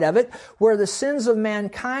side of it, where the sins of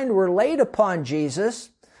mankind were laid upon Jesus.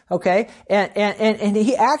 Okay, and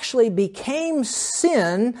He actually became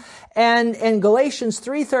sin, and Galatians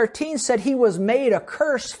 3:13 said He was made a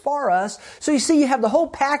curse for us. So you see, you have the whole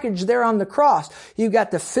package there on the cross. You've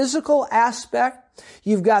got the physical aspect.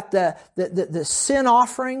 You've got the sin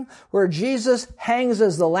offering, where Jesus hangs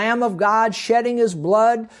as the Lamb of God, shedding His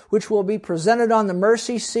blood, which will be presented on the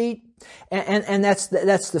mercy seat. And that's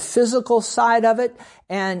the physical side of it,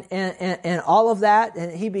 and all of that.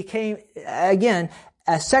 And He became, again,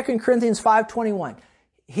 2 Corinthians 5:21,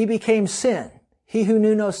 He became sin. He who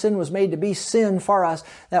knew no sin was made to be sin for us.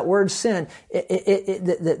 That word sin,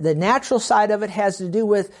 the natural side of it has to do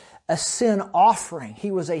with a sin offering.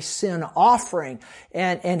 He was a sin offering,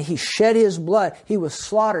 and He shed His blood. He was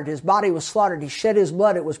slaughtered. His body was slaughtered. He shed His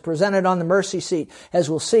blood. It was presented on the mercy seat, as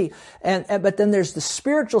we'll see. But then there's the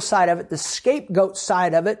spiritual side of it, the scapegoat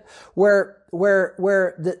side of it, where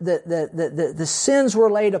the sins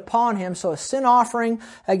were laid upon Him. So a sin offering,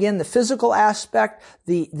 again, the physical aspect,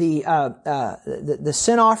 the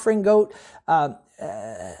sin offering goat.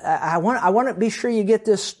 I want to be sure you get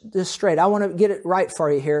this straight. I want to get it right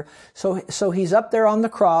for you here. So He's up there on the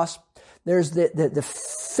cross. There's the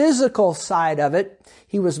physical side of it.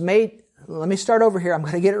 He was made. Let me start over here. I'm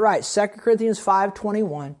going to get it right. 2 Corinthians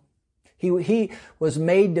 5:21. He was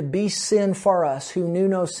made to be sin for us who knew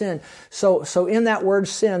no sin. So in that word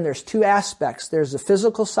sin, there's two aspects. There's the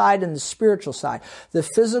physical side and the spiritual side. The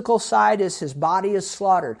physical side is His body is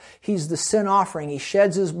slaughtered. He's the sin offering. He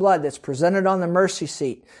sheds His blood that's presented on the mercy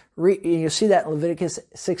seat. You see that in Leviticus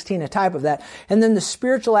 16, a type of that. And then the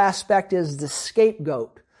spiritual aspect is the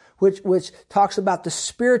scapegoat, which talks about the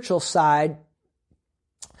spiritual side,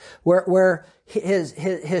 where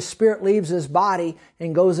his spirit leaves his body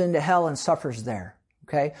and goes into hell and suffers there.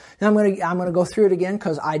 Okay. Now I'm going to go through it again,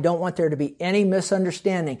 because I don't want there to be any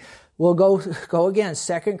misunderstanding. We'll go again.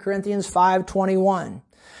 2 Corinthians 5:21.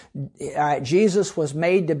 All right. Jesus was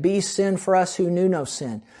made to be sin for us who knew no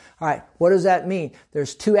sin. All right. What does that mean?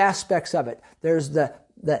 There's two aspects of it. There's the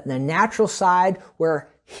natural side, where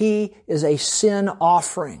He is a sin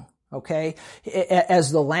offering. Okay,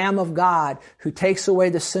 as the Lamb of God who takes away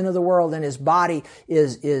the sin of the world, and His body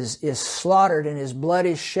is slaughtered and His blood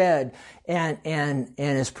is shed and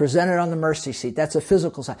is presented on the mercy seat. That's a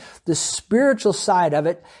physical side. The spiritual side of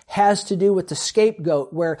it has to do with the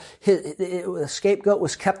scapegoat, where the scapegoat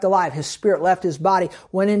was kept alive. His spirit left His body,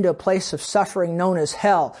 went into a place of suffering known as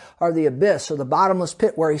hell, or the abyss, or the bottomless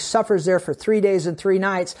pit, where He suffers there for 3 days and 3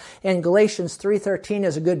 nights. And Galatians 3:13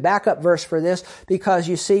 is a good backup verse for this, because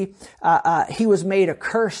you see, He was made a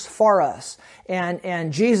curse for us.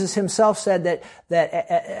 And Jesus Himself said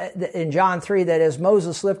that in John 3, that as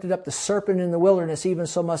Moses lifted up the serpent in the wilderness, even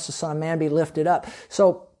so must the Son of Man be lifted up.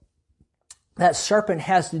 So that serpent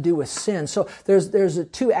has to do with sin. So there's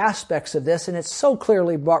two aspects of this, and it's so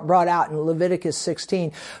clearly brought out in Leviticus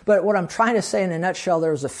 16. But what I'm trying to say in a nutshell,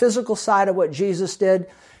 there was a physical side of what Jesus did,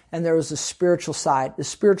 and there was a spiritual side. The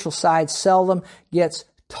spiritual side seldom gets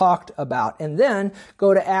talked about. And then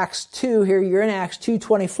go to Acts 2 here. You're in Acts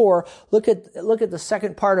 2:24. Look at the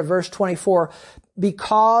second part of verse 24.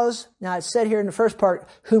 Because, now it said here in the first part,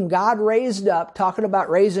 whom God raised up, talking about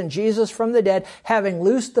raising Jesus from the dead, having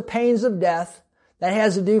loosed the pains of death. That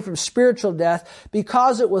has to do from spiritual death,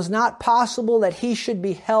 because it was not possible that He should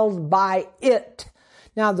be held by it.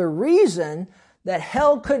 Now the reason that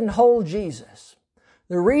hell couldn't hold Jesus,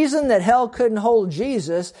 the reason that hell couldn't hold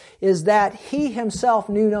Jesus is that He Himself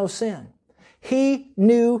knew no sin. He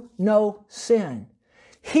knew no sin.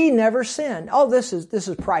 He never sinned. Oh, this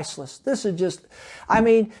is priceless. This is just, and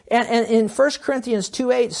in 1 Corinthians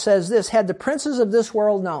 2:8 says this, had the princes of this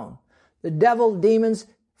world known, the devil, demons,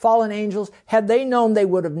 fallen angels, had they known, they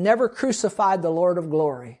would have never crucified the Lord of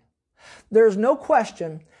glory. There's no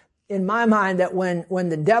question in my mind that when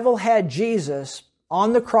the devil had Jesus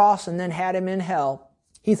on the cross and then had Him in hell,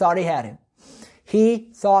 he thought he had Him.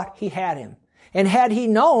 He thought he had Him. And had he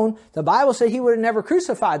known, the Bible said he would have never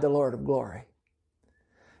crucified the Lord of glory.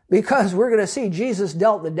 Because we're going to see Jesus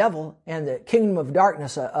dealt the devil and the kingdom of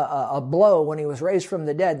darkness a blow when he was raised from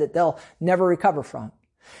the dead that they'll never recover from.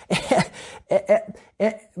 But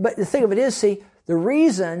the thing of it is, see, the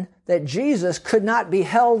reason that Jesus could not be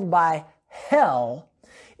held by hell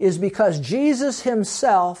is because Jesus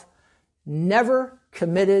himself never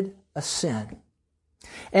committed a sin.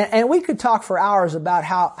 And we could talk for hours about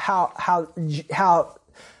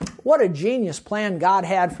what a genius plan God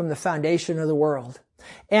had from the foundation of the world.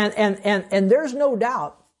 And there's no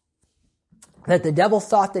doubt that the devil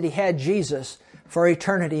thought that he had Jesus for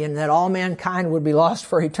eternity and that all mankind would be lost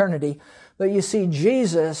for eternity. But you see,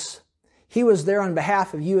 Jesus, he was there on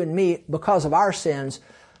behalf of you and me because of our sins,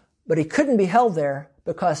 but he couldn't be held there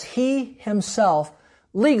because he himself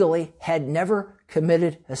legally had never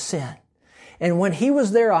committed a sin. And when he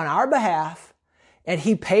was there on our behalf and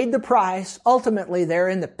he paid the price, ultimately there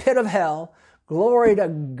in the pit of hell, glory to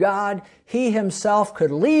God, he himself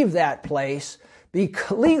could leave that place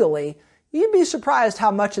legally. You'd be surprised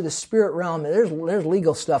how much of the spirit realm, there's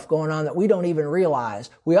legal stuff going on that we don't even realize.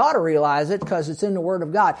 We ought to realize it because it's in the Word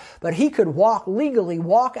of God. But he could legally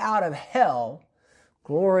walk out of hell,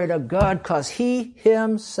 glory to God, because he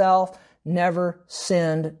himself never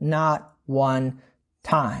sinned, not one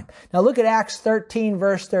time. Now look at Acts 13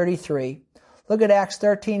 verse 33. Look at Acts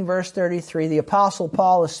 13 verse 33. The Apostle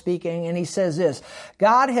Paul is speaking and he says this,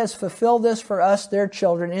 God has fulfilled this for us, their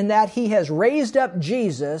children, in that he has raised up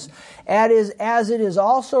Jesus, as it is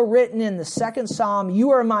also written in the second Psalm,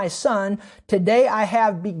 you are my son, today I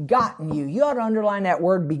have begotten you. You ought to underline that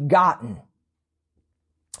word begotten.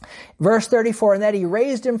 Verse 34, and that he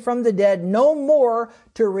raised him from the dead, no more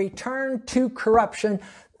to return to corruption.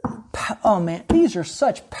 Oh man, these are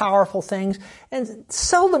such powerful things, and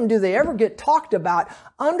seldom do they ever get talked about.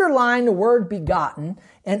 Underline the word begotten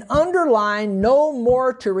and underline no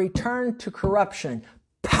more to return to corruption.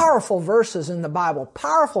 Powerful verses in the Bible,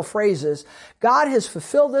 powerful phrases. God has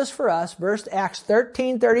fulfilled this for us, Acts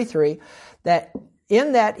 13:33, that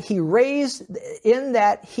in that he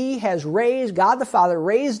has raised, God the Father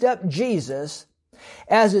raised up Jesus,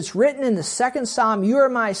 as it's written in the second Psalm, you are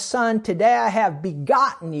my son, today I have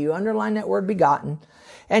begotten you. Underline that word begotten.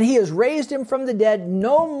 And he has raised him from the dead,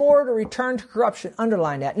 no more to return to corruption.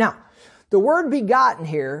 Underline that. Now, the word begotten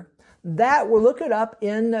here, we'll look it up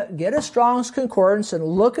get a Strong's Concordance and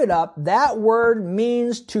look it up. That word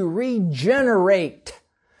means to regenerate.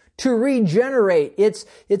 To regenerate. It's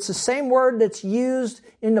the same word that's used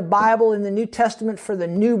in the Bible in the New Testament for the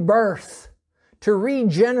new birth. To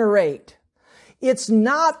regenerate. It's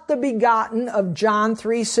not the begotten of John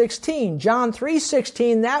 3:16. John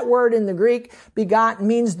 3:16, that word in the Greek, begotten,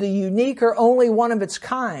 means the unique or only one of its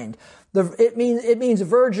kind. It means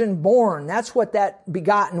virgin born. That's what that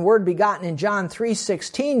word begotten in John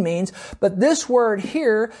 3:16 means. But this word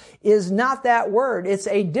here is not that word. It's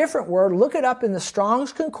a different word. Look it up in the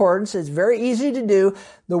Strong's Concordance. It's very easy to do.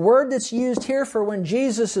 The word that's used here for when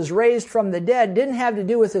Jesus is raised from the dead didn't have to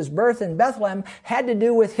do with his birth in Bethlehem, had to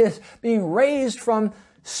do with his being raised from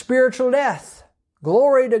spiritual death.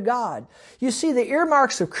 Glory to God. You see, the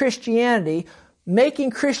earmarks of Christianity, making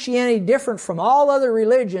Christianity different from all other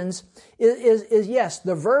religions, is yes,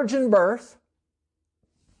 the virgin birth,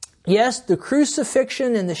 yes, the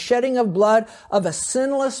crucifixion and the shedding of blood of a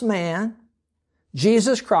sinless man,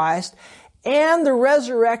 Jesus Christ, and the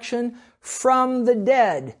resurrection from the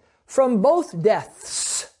dead, from both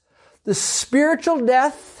deaths, the spiritual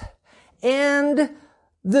death and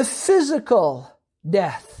the physical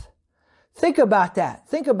death. Think about that.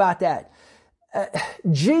 Think about that.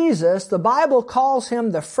 Jesus, the Bible calls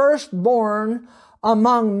him the firstborn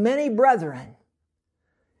among many brethren.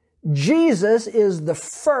 Jesus is the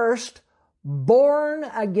first born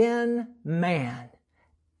again man.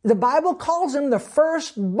 The Bible calls him the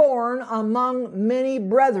firstborn among many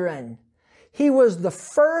brethren. He was the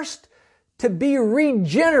first to be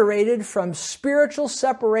regenerated from spiritual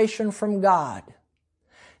separation from God.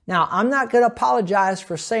 Now, I'm not going to apologize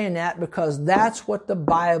for saying that because that's what the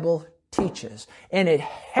Bible teaches. And it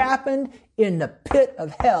happened in the pit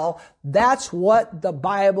of hell. That's what the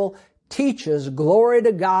Bible teaches. Glory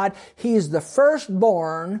to God. He's the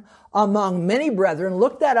firstborn among many brethren.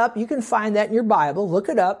 Look that up. You can find that in your Bible. Look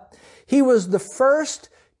it up. He was the first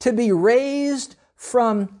to be raised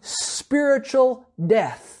from spiritual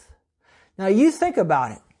death. Now you think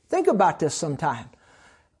about it. Think about this sometime.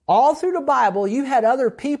 All through the Bible, you had other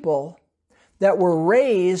people that were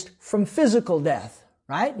raised from physical death,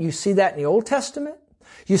 right? You see that in the Old Testament.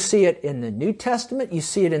 You see it in the New Testament. You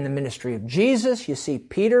see it in the ministry of Jesus. You see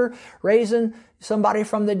Peter raising somebody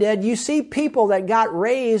from the dead. You see people that got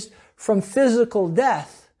raised from physical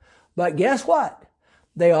death. But guess what?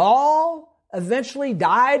 They all eventually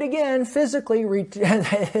died again physically.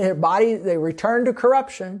 Their body, they returned to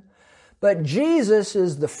corruption. But Jesus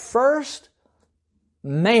is the first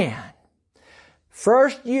man,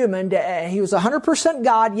 first human. He was 100%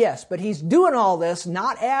 God, yes, but he's doing all this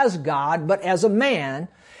not as God, but as a man.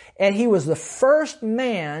 And he was the first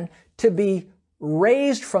man to be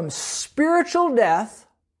raised from spiritual death,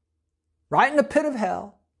 right in the pit of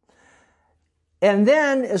hell. And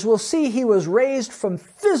then, as we'll see, he was raised from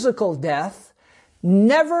physical death,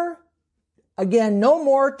 never again, no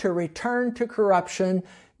more to return to corruption,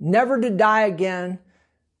 never to die again.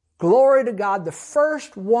 Glory to God, the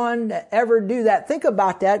first one to ever do that. Think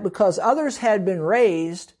about that, because others had been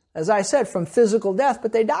raised, as I said, from physical death,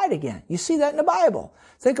 but they died again. You see that in the Bible.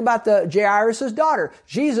 Think about the Jairus' daughter.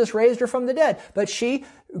 Jesus raised her from the dead, but she,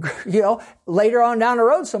 later on down the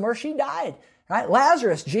road somewhere, she died. Right?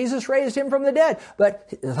 Lazarus, Jesus raised him from the dead,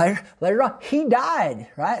 but later on, he died,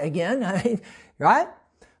 right? Again, right?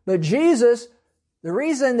 But Jesus, the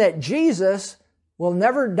reason that Jesus will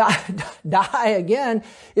never die again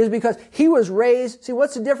is because he was raised. See,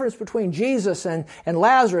 what's the difference between Jesus and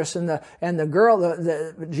Lazarus and the girl,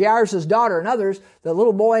 the Jairus' daughter and others, the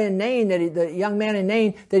little boy in Nain, the young man in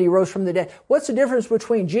Nain that he rose from the dead? What's the difference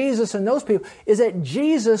between Jesus and those people is that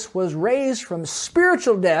Jesus was raised from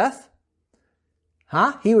spiritual death.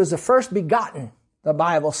 He was the first begotten, the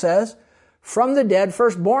Bible says, from the dead,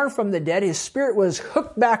 firstborn from the dead. His spirit was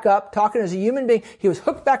hooked back up, talking as a human being. He was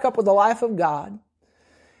hooked back up with the life of God.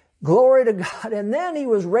 Glory to God. And then he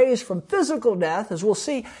was raised from physical death, as we'll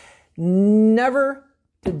see, never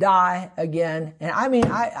to die again. And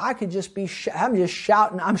I could just be, I'm just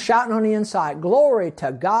shouting. I'm shouting on the inside. Glory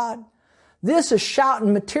to God. This is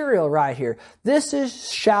shouting material right here. This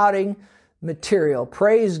is shouting material.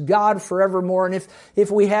 Praise God forevermore. And if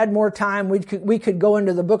we had more time, we could go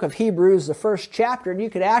into the book of Hebrews, the first chapter, and you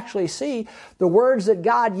could actually see the words that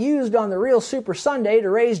God used on the Real Super Sunday to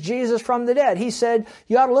raise Jesus from the dead. He said,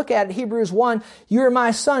 you ought to look at it, Hebrews 1, you are my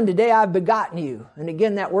son, today I've begotten you. And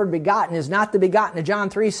again, that word begotten is not the begotten of John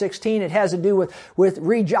 3:16. It has to do with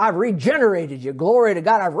I've regenerated you. Glory to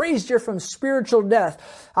God. I've raised you from spiritual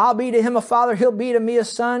death. I'll be to him a father, he'll be to me a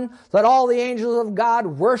son. Let all the angels of God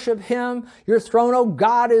worship him. Your throne, O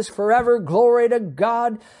God, is forever. Glory to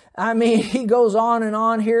God. He goes on and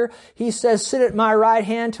on here. He says, sit at my right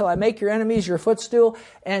hand till I make your enemies your footstool.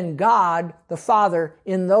 And God, the Father,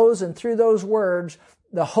 in those and through those words,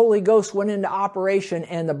 the Holy Ghost went into operation.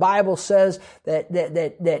 And the Bible says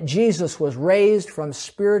that Jesus was raised from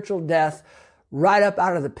spiritual death right up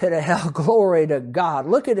out of the pit of hell. Glory to God.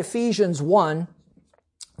 Look at Ephesians 1.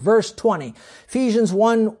 Verse 20. Ephesians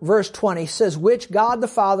 1 verse 20 says, which God the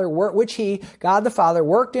Father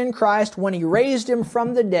worked in Christ when he raised him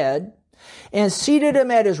from the dead and seated him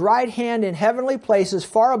at his right hand in heavenly places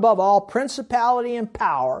far above all principality and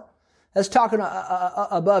power. That's talking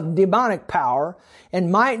above demonic power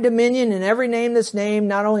and might, dominion, and every name that's named,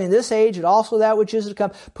 not only in this age, but also that which is to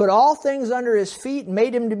come. Put all things under his feet and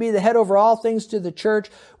made him to be the head over all things to the church,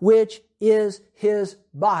 which is his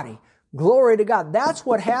body. Glory to God. That's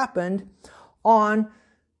what happened on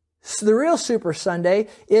the Real Super Sunday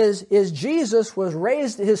is Jesus was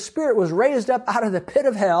raised, his spirit was raised up out of the pit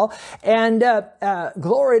of hell, and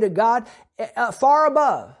glory to God, far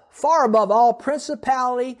above all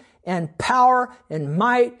principality and power and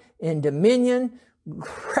might and dominion.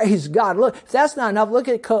 Praise God. Look, if that's not enough, look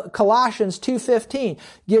at Colossians 2:15.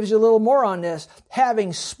 Gives you a little more on this.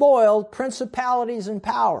 Having spoiled principalities and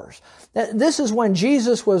powers. This is when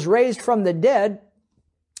Jesus was raised from the dead.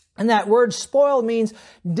 And that word spoil means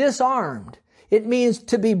disarmed. It means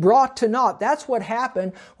to be brought to naught. That's what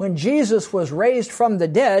happened when Jesus was raised from the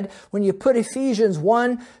dead. When you put Ephesians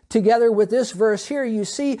 1 together with this verse here, you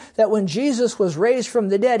see that when Jesus was raised from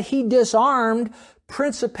the dead, he disarmed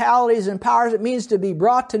principalities and powers. It means to be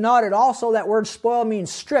brought to naught. It also, that word spoil means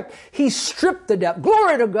strip. He stripped the devil.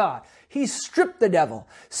 Glory to God. He stripped the devil.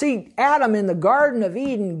 See, Adam in the Garden of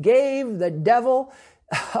Eden gave the devil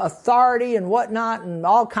authority and whatnot and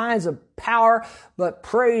all kinds of power, but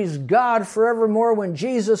praise God forevermore, when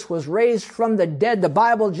Jesus was raised from the dead, the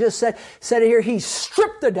Bible just said it here, he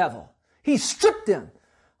stripped the devil. He stripped him.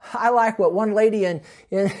 I like what one lady, and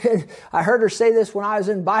I heard her say this when I was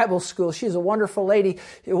in Bible school. She's a wonderful lady.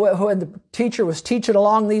 When the teacher was teaching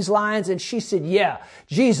along these lines, and she said, yeah,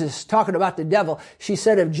 Jesus, talking about the devil, she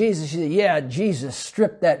said of Jesus, she said, yeah, Jesus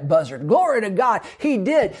stripped that buzzard. Glory to God. He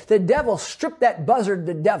did. The devil stripped that buzzard,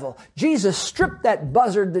 the devil. Jesus stripped that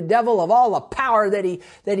buzzard, the devil, of all the power that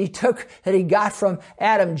he got from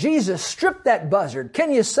Adam. Jesus stripped that buzzard.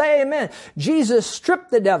 Can you say amen? Jesus stripped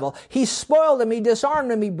the devil. He spoiled him. He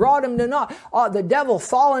disarmed him. He brought him to naught. The devil,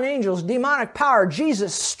 fallen angels, demonic power,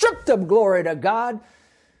 Jesus stripped them, glory to God.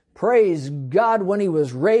 Praise God, when he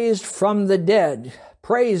was raised from the dead.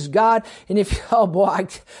 Praise God. And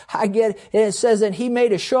I get it. And it says that he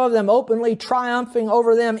made a show of them openly, triumphing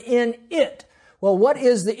over them in it. Well, what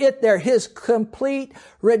is the it there? His complete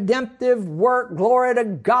redemptive work. Glory to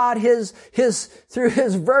God. Through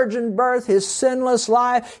his virgin birth, his sinless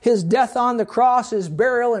life, his death on the cross, his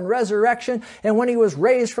burial and resurrection. And when he was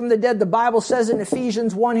raised from the dead, the Bible says in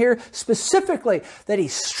Ephesians 1 here specifically that he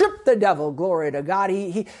stripped the devil. Glory to God.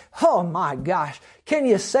 Oh my gosh. Can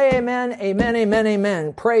you say amen? Amen, amen,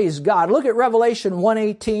 amen. Praise God. Look at Revelation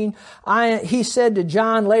 1:18. He said to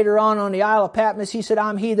John later on the Isle of Patmos, he said,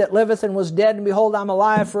 I'm he that liveth and was dead, and behold, I'm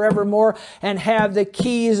alive forevermore, and have the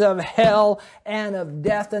keys of hell and of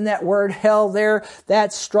death. And that word hell there,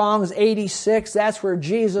 that's Strong's 86. That's where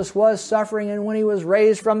Jesus was suffering. And when he was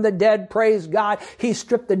raised from the dead, praise God, he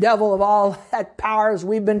stripped the devil of all that power as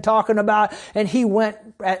we've been talking about. And he went,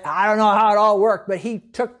 I don't know how it all worked, but he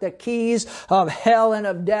took the keys of hell and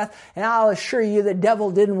of death. And I'll assure you, the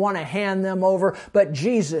devil didn't want to hand them over, but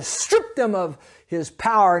Jesus stripped them of his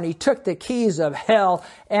power, and he took the keys of hell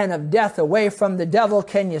and of death away from the devil.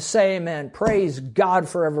 Can you say amen? Praise God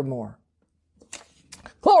forevermore.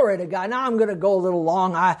 Glory to God. Now I'm going to go a little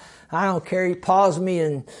long. I don't care. You pause me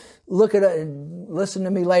and look at it and listen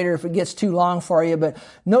to me later if it gets too long for you. But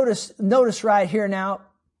notice right here now,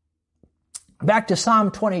 back to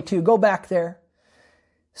Psalm 22. Go back there.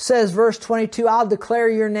 Says verse 22, I'll declare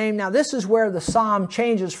your name. Now this is where the psalm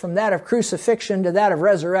changes from that of crucifixion to that of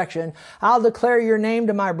resurrection. I'll declare your name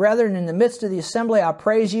to my brethren. In the midst of the assembly, I'll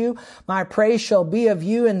praise you. My praise shall be of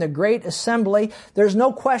you in the great assembly. There's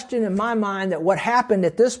no question in my mind that what happened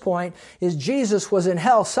at this point is Jesus was in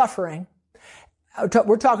hell suffering.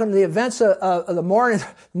 We're talking the events of the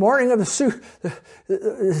morning of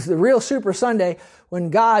the real Super Sunday, when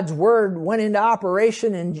God's Word went into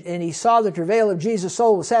operation and he saw the travail of Jesus'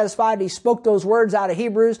 soul was satisfied. He spoke those words out of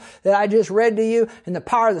Hebrews that I just read to you, and the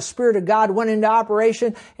power of the Spirit of God went into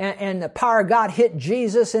operation, and the power of God hit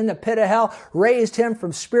Jesus in the pit of hell, raised him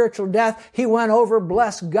from spiritual death. He went over,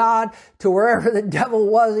 bless God, to wherever the devil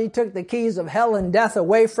was. He took the keys of hell and death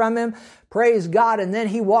away from him. Praise God. And then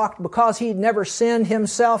he walked, because he'd never sinned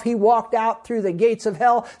himself, he walked out through the gates of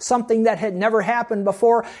hell, something that had never happened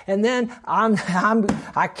before. And then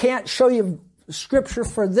I can't show you scripture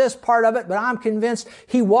for this part of it, but I'm convinced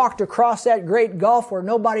he walked across that great gulf where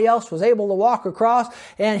nobody else was able to walk across,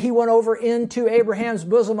 and he went over into Abraham's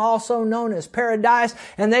bosom, also known as paradise,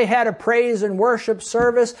 and they had a praise and worship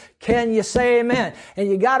service. Can you say amen? And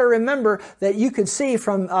you got to remember that you could see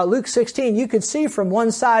from Luke 16, you could see from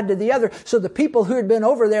one side to the other. So the people who had been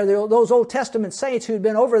over there, those Old Testament saints who had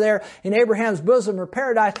been over there in Abraham's bosom or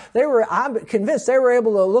paradise, I'm convinced they were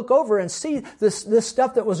able to look over and see this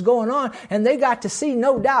stuff that was going on, and they got to see,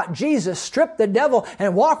 no doubt, Jesus strip the devil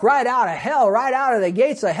and walk right out of hell, right out of the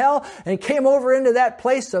gates of hell, and came over into that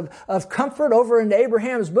place of comfort, over into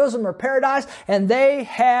Abraham's bosom or paradise, and they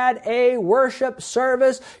had a worship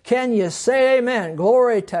service. Can you say amen?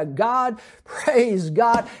 Glory to God. Praise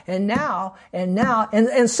God. And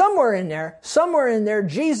somewhere in there,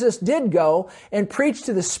 Jesus did go and preach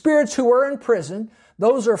to the spirits who were in prison.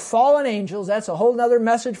 Those are fallen angels. That's a whole nother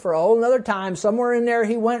message for a whole nother time. Somewhere in there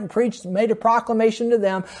he went and preached, made a proclamation to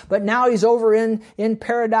them. But now he's over in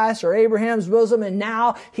paradise or Abraham's bosom, and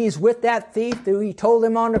now he's with that thief who he told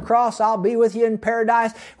him on the cross, I'll be with you in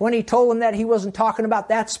paradise. When he told him that, he wasn't talking about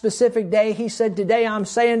that specific day. He said, today I'm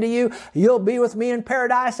saying to you, you'll be with me in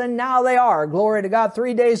paradise. And now they are. Glory to God.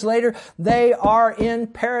 3 days later, they are in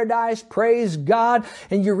paradise. Praise God.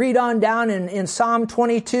 And you read on down in Psalm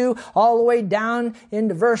 22, all the way down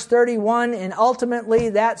into verse 31, and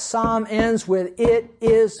ultimately that psalm ends with, it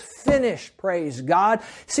is finished. Praise God.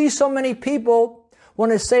 See, so many people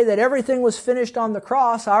want to say that everything was finished on the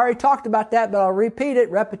cross. I already talked about that, but I'll repeat it.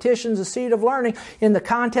 Repetition's the seed of learning. In the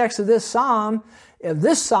context of this psalm,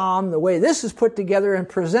 the way this is put together and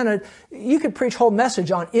presented, you could preach a whole message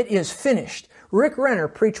on it is finished. Rick Renner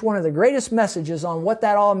preached one of the greatest messages on what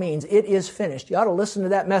that all means. It is finished. You ought to listen to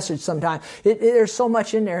that message sometime. There's so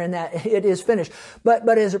much in there in that it is finished. But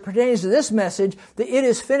as it pertains to this message, the it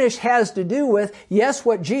is finished has to do with, yes,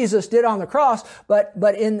 what Jesus did on the cross, but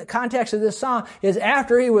in the context of this psalm is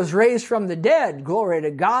after he was raised from the dead. Glory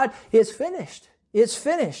to God. It's finished. It's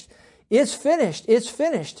finished. It's finished. It's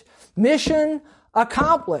finished. Mission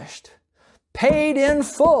accomplished. Paid in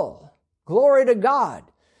full. Glory to God.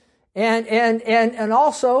 And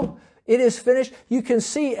also, It is finished. You can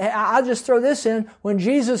see, I'll just throw this in, when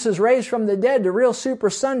Jesus is raised from the dead, the real Super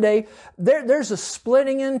Sunday, there's a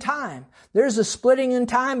splitting in time. There's a splitting in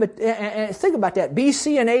time, but think about that.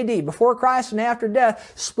 BC and AD, before Christ and after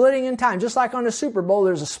death, splitting in time. Just like on the Super Bowl,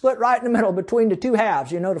 there's a split right in the middle between the two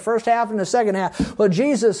halves. The first half and the second half. Well,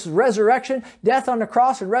 Jesus' resurrection, death on the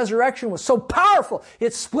cross and resurrection was so powerful.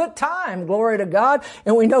 It split time, glory to God.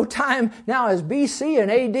 And we know time now is BC and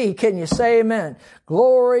AD. Can you say amen?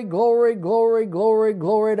 Glory, glory, glory, glory,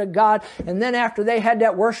 glory to God. And then after they had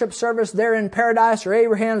that worship service there in paradise or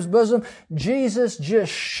Abraham's bosom, Jesus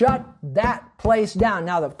just shut that place down.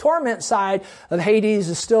 Now the torment side of Hades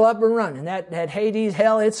is still up and running. That Hades,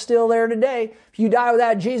 hell, it's still there today. If you die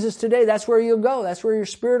without Jesus today, that's where you'll go. That's where your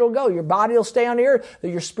spirit will go. Your body will stay on the earth,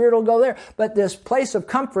 but your spirit will go there. But this place of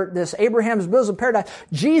comfort, this Abraham's bosom paradise,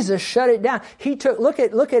 Jesus shut it down. He took, look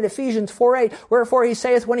at Ephesians 4:8, wherefore he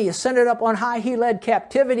saith, when he ascended up on high, he led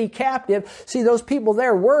captivity captive. See, those people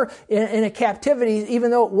there were in a captivity,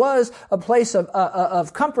 even though it was a place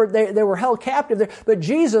of comfort, they were held captive there. But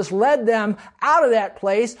Jesus led them out of that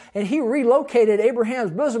place, and he relocated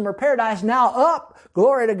Abraham's bosom or paradise now up,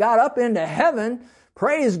 glory to God, up into heaven.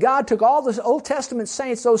 Praise God, took all the Old Testament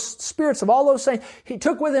saints, those spirits of all those saints, he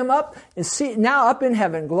took with him up and see now up in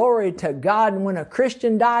heaven. Glory to God. And when a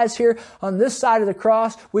Christian dies here on this side of the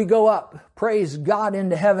cross, we go up, praise God,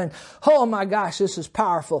 into heaven. Oh my gosh, this is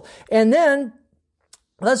powerful. And then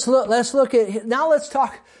let's look at, now let's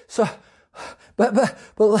talk. So, but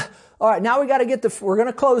all right, now we got to we're going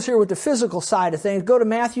to close here with the physical side of things. Go to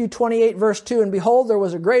Matthew 28 verse 2, and behold, there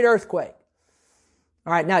was a great earthquake.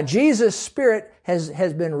 All right, now Jesus' spirit has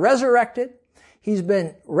been resurrected. He's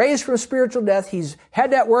been raised from spiritual death. He's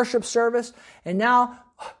had that worship service, and now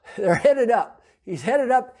they're headed up. He's headed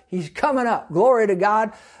up. He's coming up. Glory to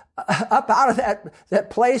God. Up out of that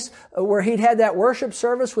place where he'd had that worship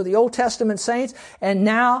service with the Old Testament saints, and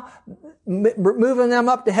now moving them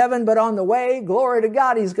up to heaven. But on the way, glory to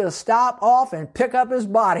God, he's going to stop off and pick up his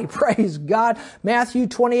body. Praise God. Matthew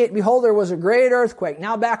 28, behold, there was a great earthquake.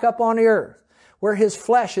 Now back up on the earth, where his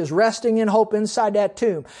flesh is resting in hope inside that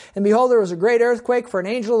tomb. And behold, there was a great earthquake, for an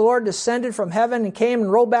angel of the Lord descended from heaven and came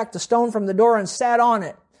and rolled back the stone from the door and sat on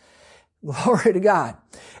it. Glory to God.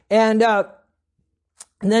 And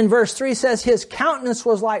then verse 3 says, his countenance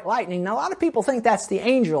was like lightning. Now, a lot of people think that's the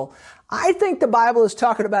angel. I think the Bible is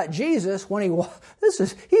talking about Jesus when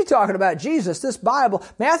he's talking about Jesus. This Bible,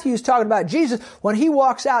 Matthew's talking about Jesus when he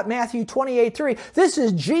walks out, Matthew 28:3. This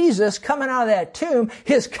is Jesus coming out of that tomb.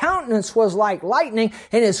 His countenance was like lightning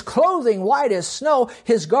and his clothing white as snow.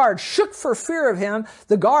 His guards shook for fear of him.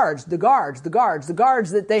 The guards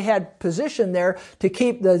that they had positioned there to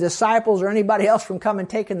keep the disciples or anybody else from coming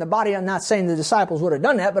taking the body. I'm not saying the disciples would have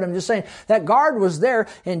done that, but I'm just saying that guard was there,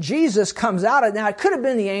 and Jesus comes out of it. Now, it could have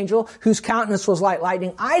been the angel whose countenance was like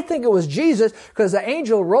lightning. I think it was Jesus, because the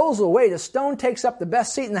angel rolls away. The stone takes up the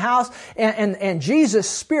best seat in the house, and Jesus'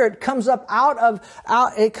 spirit comes up out of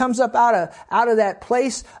that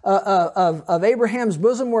place of Abraham's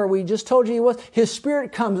bosom where we just told you he was. His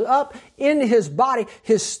spirit comes up into his body.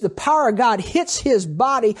 The power of God hits his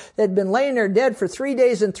body that had been laying there dead for 3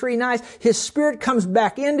 days and 3 nights. His spirit comes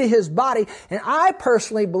back into his body, and I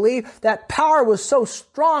personally believe that power was so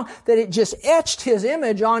strong that it just etched his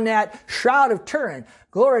image on that Shroud of Turin.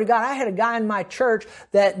 Glory to God. I had a guy in my church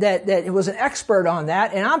that was an expert on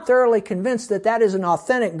that, and I'm thoroughly convinced that is an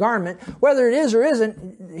authentic garment. Whether it is or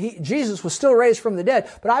isn't, Jesus was still raised from the dead,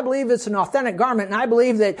 but I believe it's an authentic garment, and I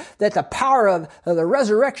believe that the power of the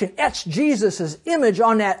resurrection etched Jesus' image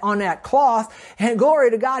on that cloth, and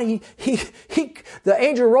glory to God, the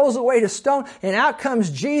angel rolls away the stone, and out comes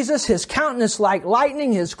Jesus, his countenance like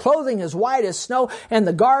lightning, his clothing as white as snow, and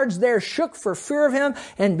the guards there shook for fear of him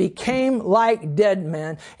and became like dead men.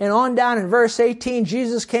 And on down in verse 18,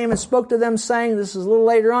 Jesus came and spoke to them, saying, this is a little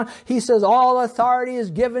later on, he says, all authority is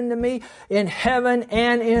given to me in heaven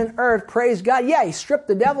and in earth. Praise God. Yeah, he stripped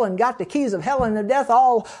the devil and got the keys of hell and of death,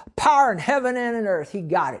 all power in heaven and in earth. He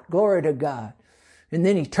got it. Glory to God. And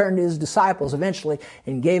then he turned to his disciples eventually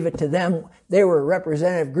and gave it to them. They were a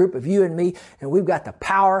representative group of you and me, and we've got the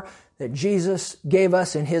power that Jesus gave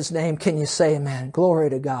us in his name. Can you say amen? Glory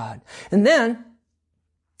to God. And then,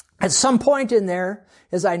 at some point in there,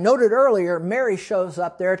 as I noted earlier, Mary shows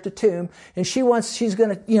up there at the tomb, and she's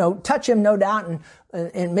going to, touch him, no doubt,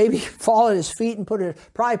 and maybe fall at his feet and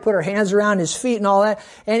probably put her hands around his feet and all that.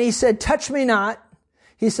 And he said, touch me not.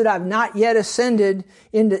 He said, I've not yet ascended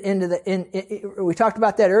we talked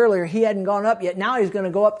about that earlier. He hadn't gone up yet. Now he's going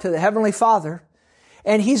to go up to the Heavenly Father.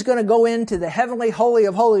 and He's going to go into the heavenly holy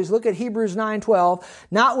of holies. Look at Hebrews 9:12.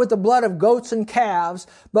 Not with the blood of goats and calves,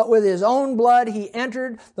 but with His own blood He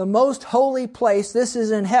entered the most holy place. This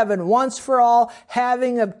is in heaven once for all,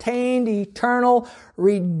 having obtained eternal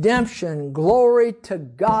redemption. Glory to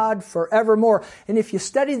God forevermore. And if you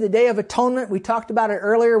study the Day of Atonement, we talked about it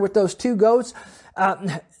earlier with those two goats,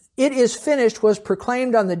 it is finished was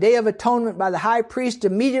proclaimed on the Day of Atonement by the high priest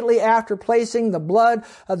immediately after placing the blood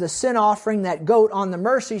of the sin offering, that goat, on the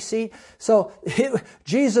mercy seat. So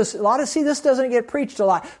Jesus, this doesn't get preached a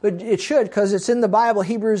lot, but it should, because it's in the Bible,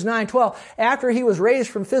 Hebrews 9:12. After He was raised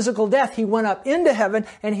from physical death, He went up into heaven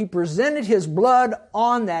and He presented His blood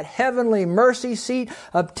on that heavenly mercy seat,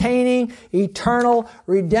 obtaining eternal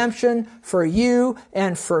redemption for you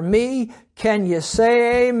and for me. Can you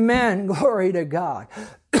say amen? Glory to God.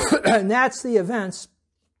 And that's the events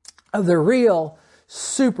of the real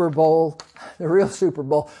Super Bowl, the real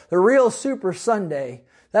Super Sunday.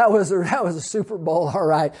 That was a Super Bowl, all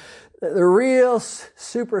right. The real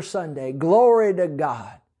Super Sunday. Glory to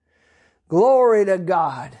God. Glory to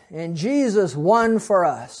God. And Jesus won for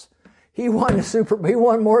us. He won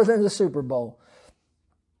more than the Super Bowl.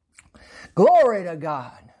 Glory to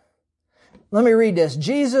God. Let me read this.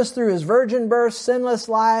 Jesus, through His virgin birth, sinless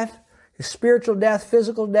life, His spiritual death,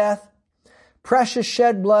 physical death, precious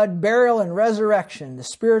shed blood, burial, and resurrection, the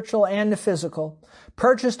spiritual and the physical,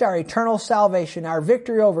 purchased our eternal salvation, our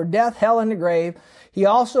victory over death, hell, and the grave. He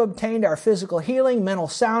also obtained our physical healing, mental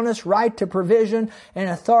soundness, right to provision, and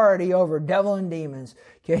authority over devil and demons.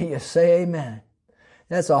 Can you say amen?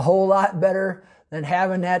 That's a whole lot better than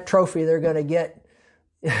having that trophy they're going to get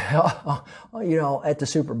at the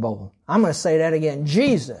Super Bowl. I'm going to say that again.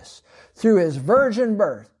 Jesus, through His virgin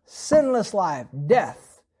birth, sinless life,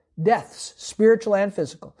 deaths, spiritual and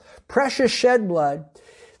physical, precious shed blood,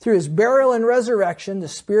 through His burial and resurrection, the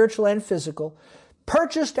spiritual and physical,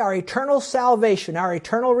 purchased our eternal salvation, our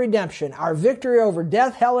eternal redemption, our victory over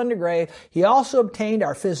death, hell, and the grave. He also obtained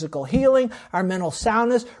our physical healing, our mental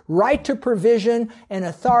soundness, right to provision, and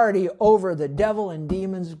authority over the devil and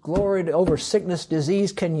demons, glory over sickness,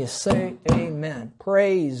 disease. Can you say amen?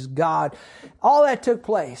 Praise God. All that took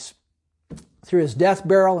place through His death,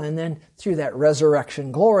 burial, and then through that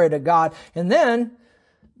resurrection. Glory to God. And then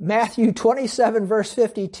Matthew 27 verse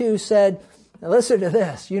 52 said, now listen to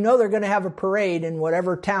this. You know they're going to have a parade in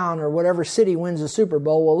whatever town or whatever city wins the Super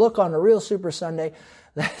Bowl. Well, look on the real Super Sunday.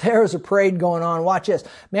 There was a parade going on. Watch this.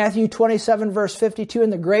 Matthew 27 verse 52,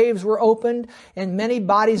 and the graves were opened, and many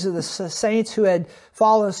bodies of the saints who had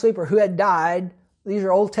fallen asleep or who had died, these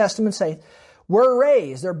are Old Testament saints, were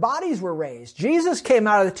raised. Their bodies were raised. Jesus came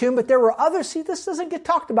out of the tomb, but there were others. See, this doesn't get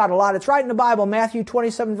talked about a lot. It's right in the Bible, Matthew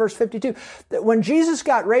 27 verse 52, that when Jesus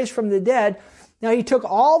got raised from the dead, now He took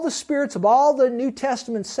all the spirits of all the New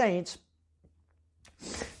Testament saints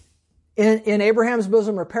in Abraham's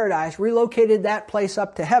bosom or paradise, relocated that place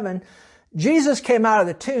up to heaven. Jesus came out of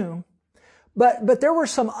the tomb, but there were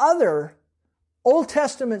some other Old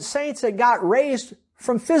Testament saints that got raised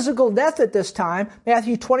from physical death at this time.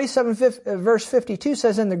 Matthew 27 verse 52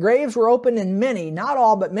 says, and the graves were opened, and many, not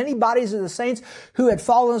all, but many bodies of the saints who had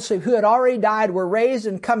fallen asleep, who had already died, were raised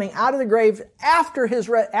and coming out of the grave after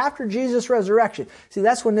Jesus' resurrection. See,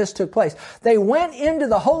 that's when this took place. They went into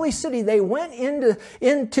the holy city. They went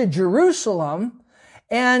into Jerusalem.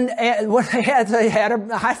 And what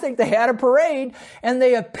I think they had a parade, and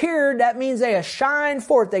they appeared. That means they shined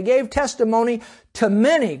forth. They gave testimony to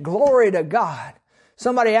many. Glory to God.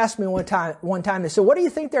 Somebody asked me one time, they said, what do you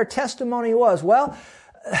think their testimony was? Well,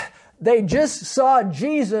 they just saw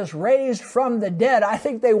Jesus raised from the dead. I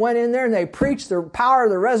think they went in there and they preached the power of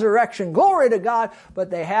the resurrection. Glory to God. But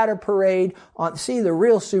they had a parade on. See, the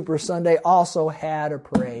real Super Sunday also had a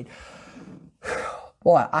parade.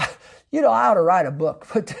 Boy, I ought to write a book.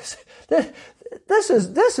 But this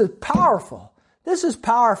is powerful. This is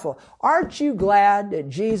powerful. Aren't you glad that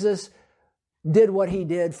Jesus did what He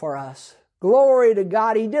did for us? Glory to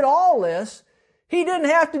God. He did all this. He didn't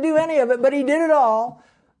have to do any of it, but He did it all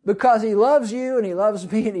because He loves you and He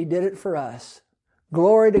loves me, and He did it for us.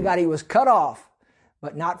 Glory to God. He was cut off,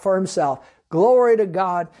 but not for Himself. Glory to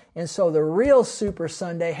God. And so the real Super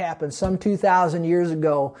Sunday happened some 2,000 years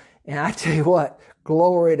ago. And I tell you what,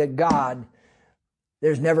 glory to God.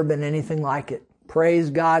 There's never been anything like it. Praise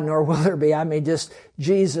God, nor will there be. I mean, just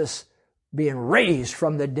Jesus being raised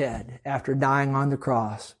from the dead after dying on the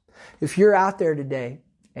cross. If you're out there today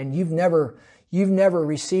and you've never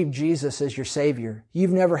received Jesus as your Savior,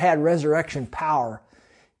 you've never had resurrection power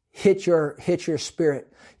hit your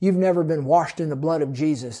spirit, you've never been washed in the blood of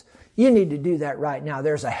Jesus, you need to do that right now.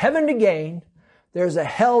 There's a heaven to gain. There's a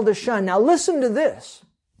hell to shun. Now listen to this.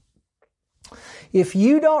 If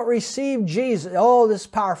you don't receive Jesus, oh, this is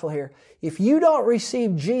powerful here. If you don't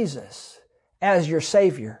receive Jesus as your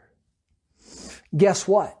Savior, guess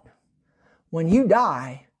what? When you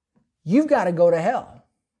die, you've got to go to hell.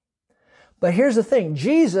 But here's the thing.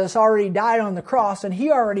 Jesus already died on the cross and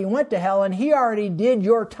He already went to hell and He already did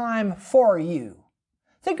your time for you.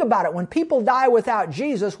 Think about it. When people die without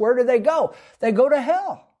Jesus, where do they go? They go to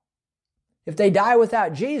hell. If they die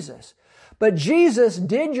without Jesus. But Jesus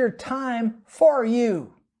did your time for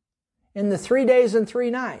you in the 3 days and 3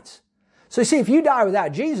 nights. So you see, if you die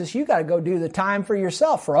without Jesus, you got to go do the time for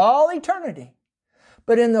yourself for all eternity.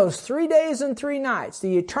 But in those 3 days and 3 nights,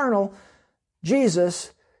 the eternal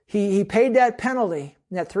Jesus, He paid that penalty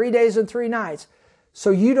in that 3 days and 3 nights. So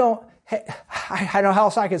you don't, I don't know how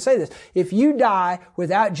else I can say this. If you die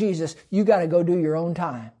without Jesus, you got to go do your own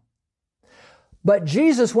time. But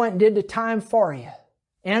Jesus went and did the time for you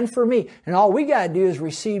and for me. And all we got to do is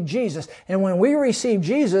receive Jesus. And when we receive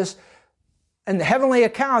Jesus, in the heavenly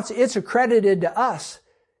accounts, it's accredited to us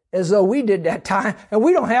as though we did that time. And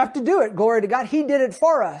we don't have to do it. Glory to God. He did it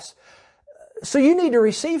for us. So you need to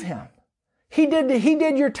receive Him. He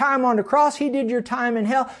did your time on the cross. He did your time in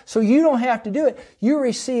hell. So you don't have to do it. You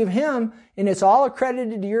receive Him and it's all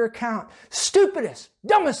accredited to your account. Stupidest,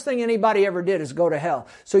 dumbest thing anybody ever did is go to hell.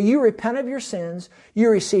 So you repent of your sins. You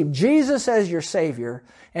receive Jesus as your Savior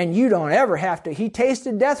and you don't ever have to. He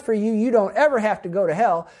tasted death for you. You don't ever have to go to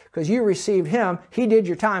hell because you received Him. He did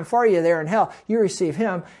your time for you there in hell. You receive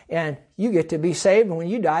Him and you get to be saved. And when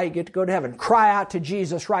you die, you get to go to heaven. Cry out to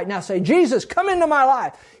Jesus right now. Say, Jesus, come into my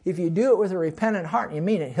life. If you do it with a repentant heart and you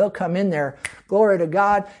mean it, He'll come in there. Glory to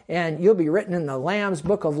God. And you'll be written in the Lamb's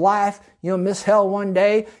book of life. You'll miss hell one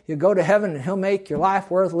day. You'll go to heaven and He'll make your life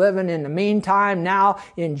worth living. In the meantime, now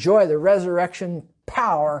enjoy the resurrection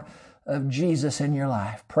power of Jesus in your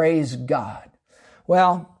life. Praise God.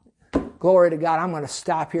 Well, glory to God. I'm going to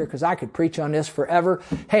stop here because I could preach on this forever.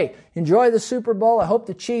 Hey, enjoy the Super Bowl. I hope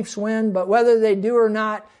the Chiefs win, but whether they do or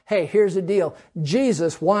not, hey, here's the deal.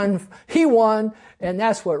 Jesus won. He won, and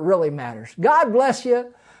that's what really matters. God bless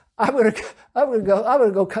you. I'm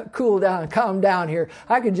gonna go cool down and calm down here.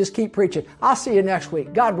 I can just keep preaching. I'll see you next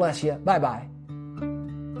week. God bless you. Bye-bye.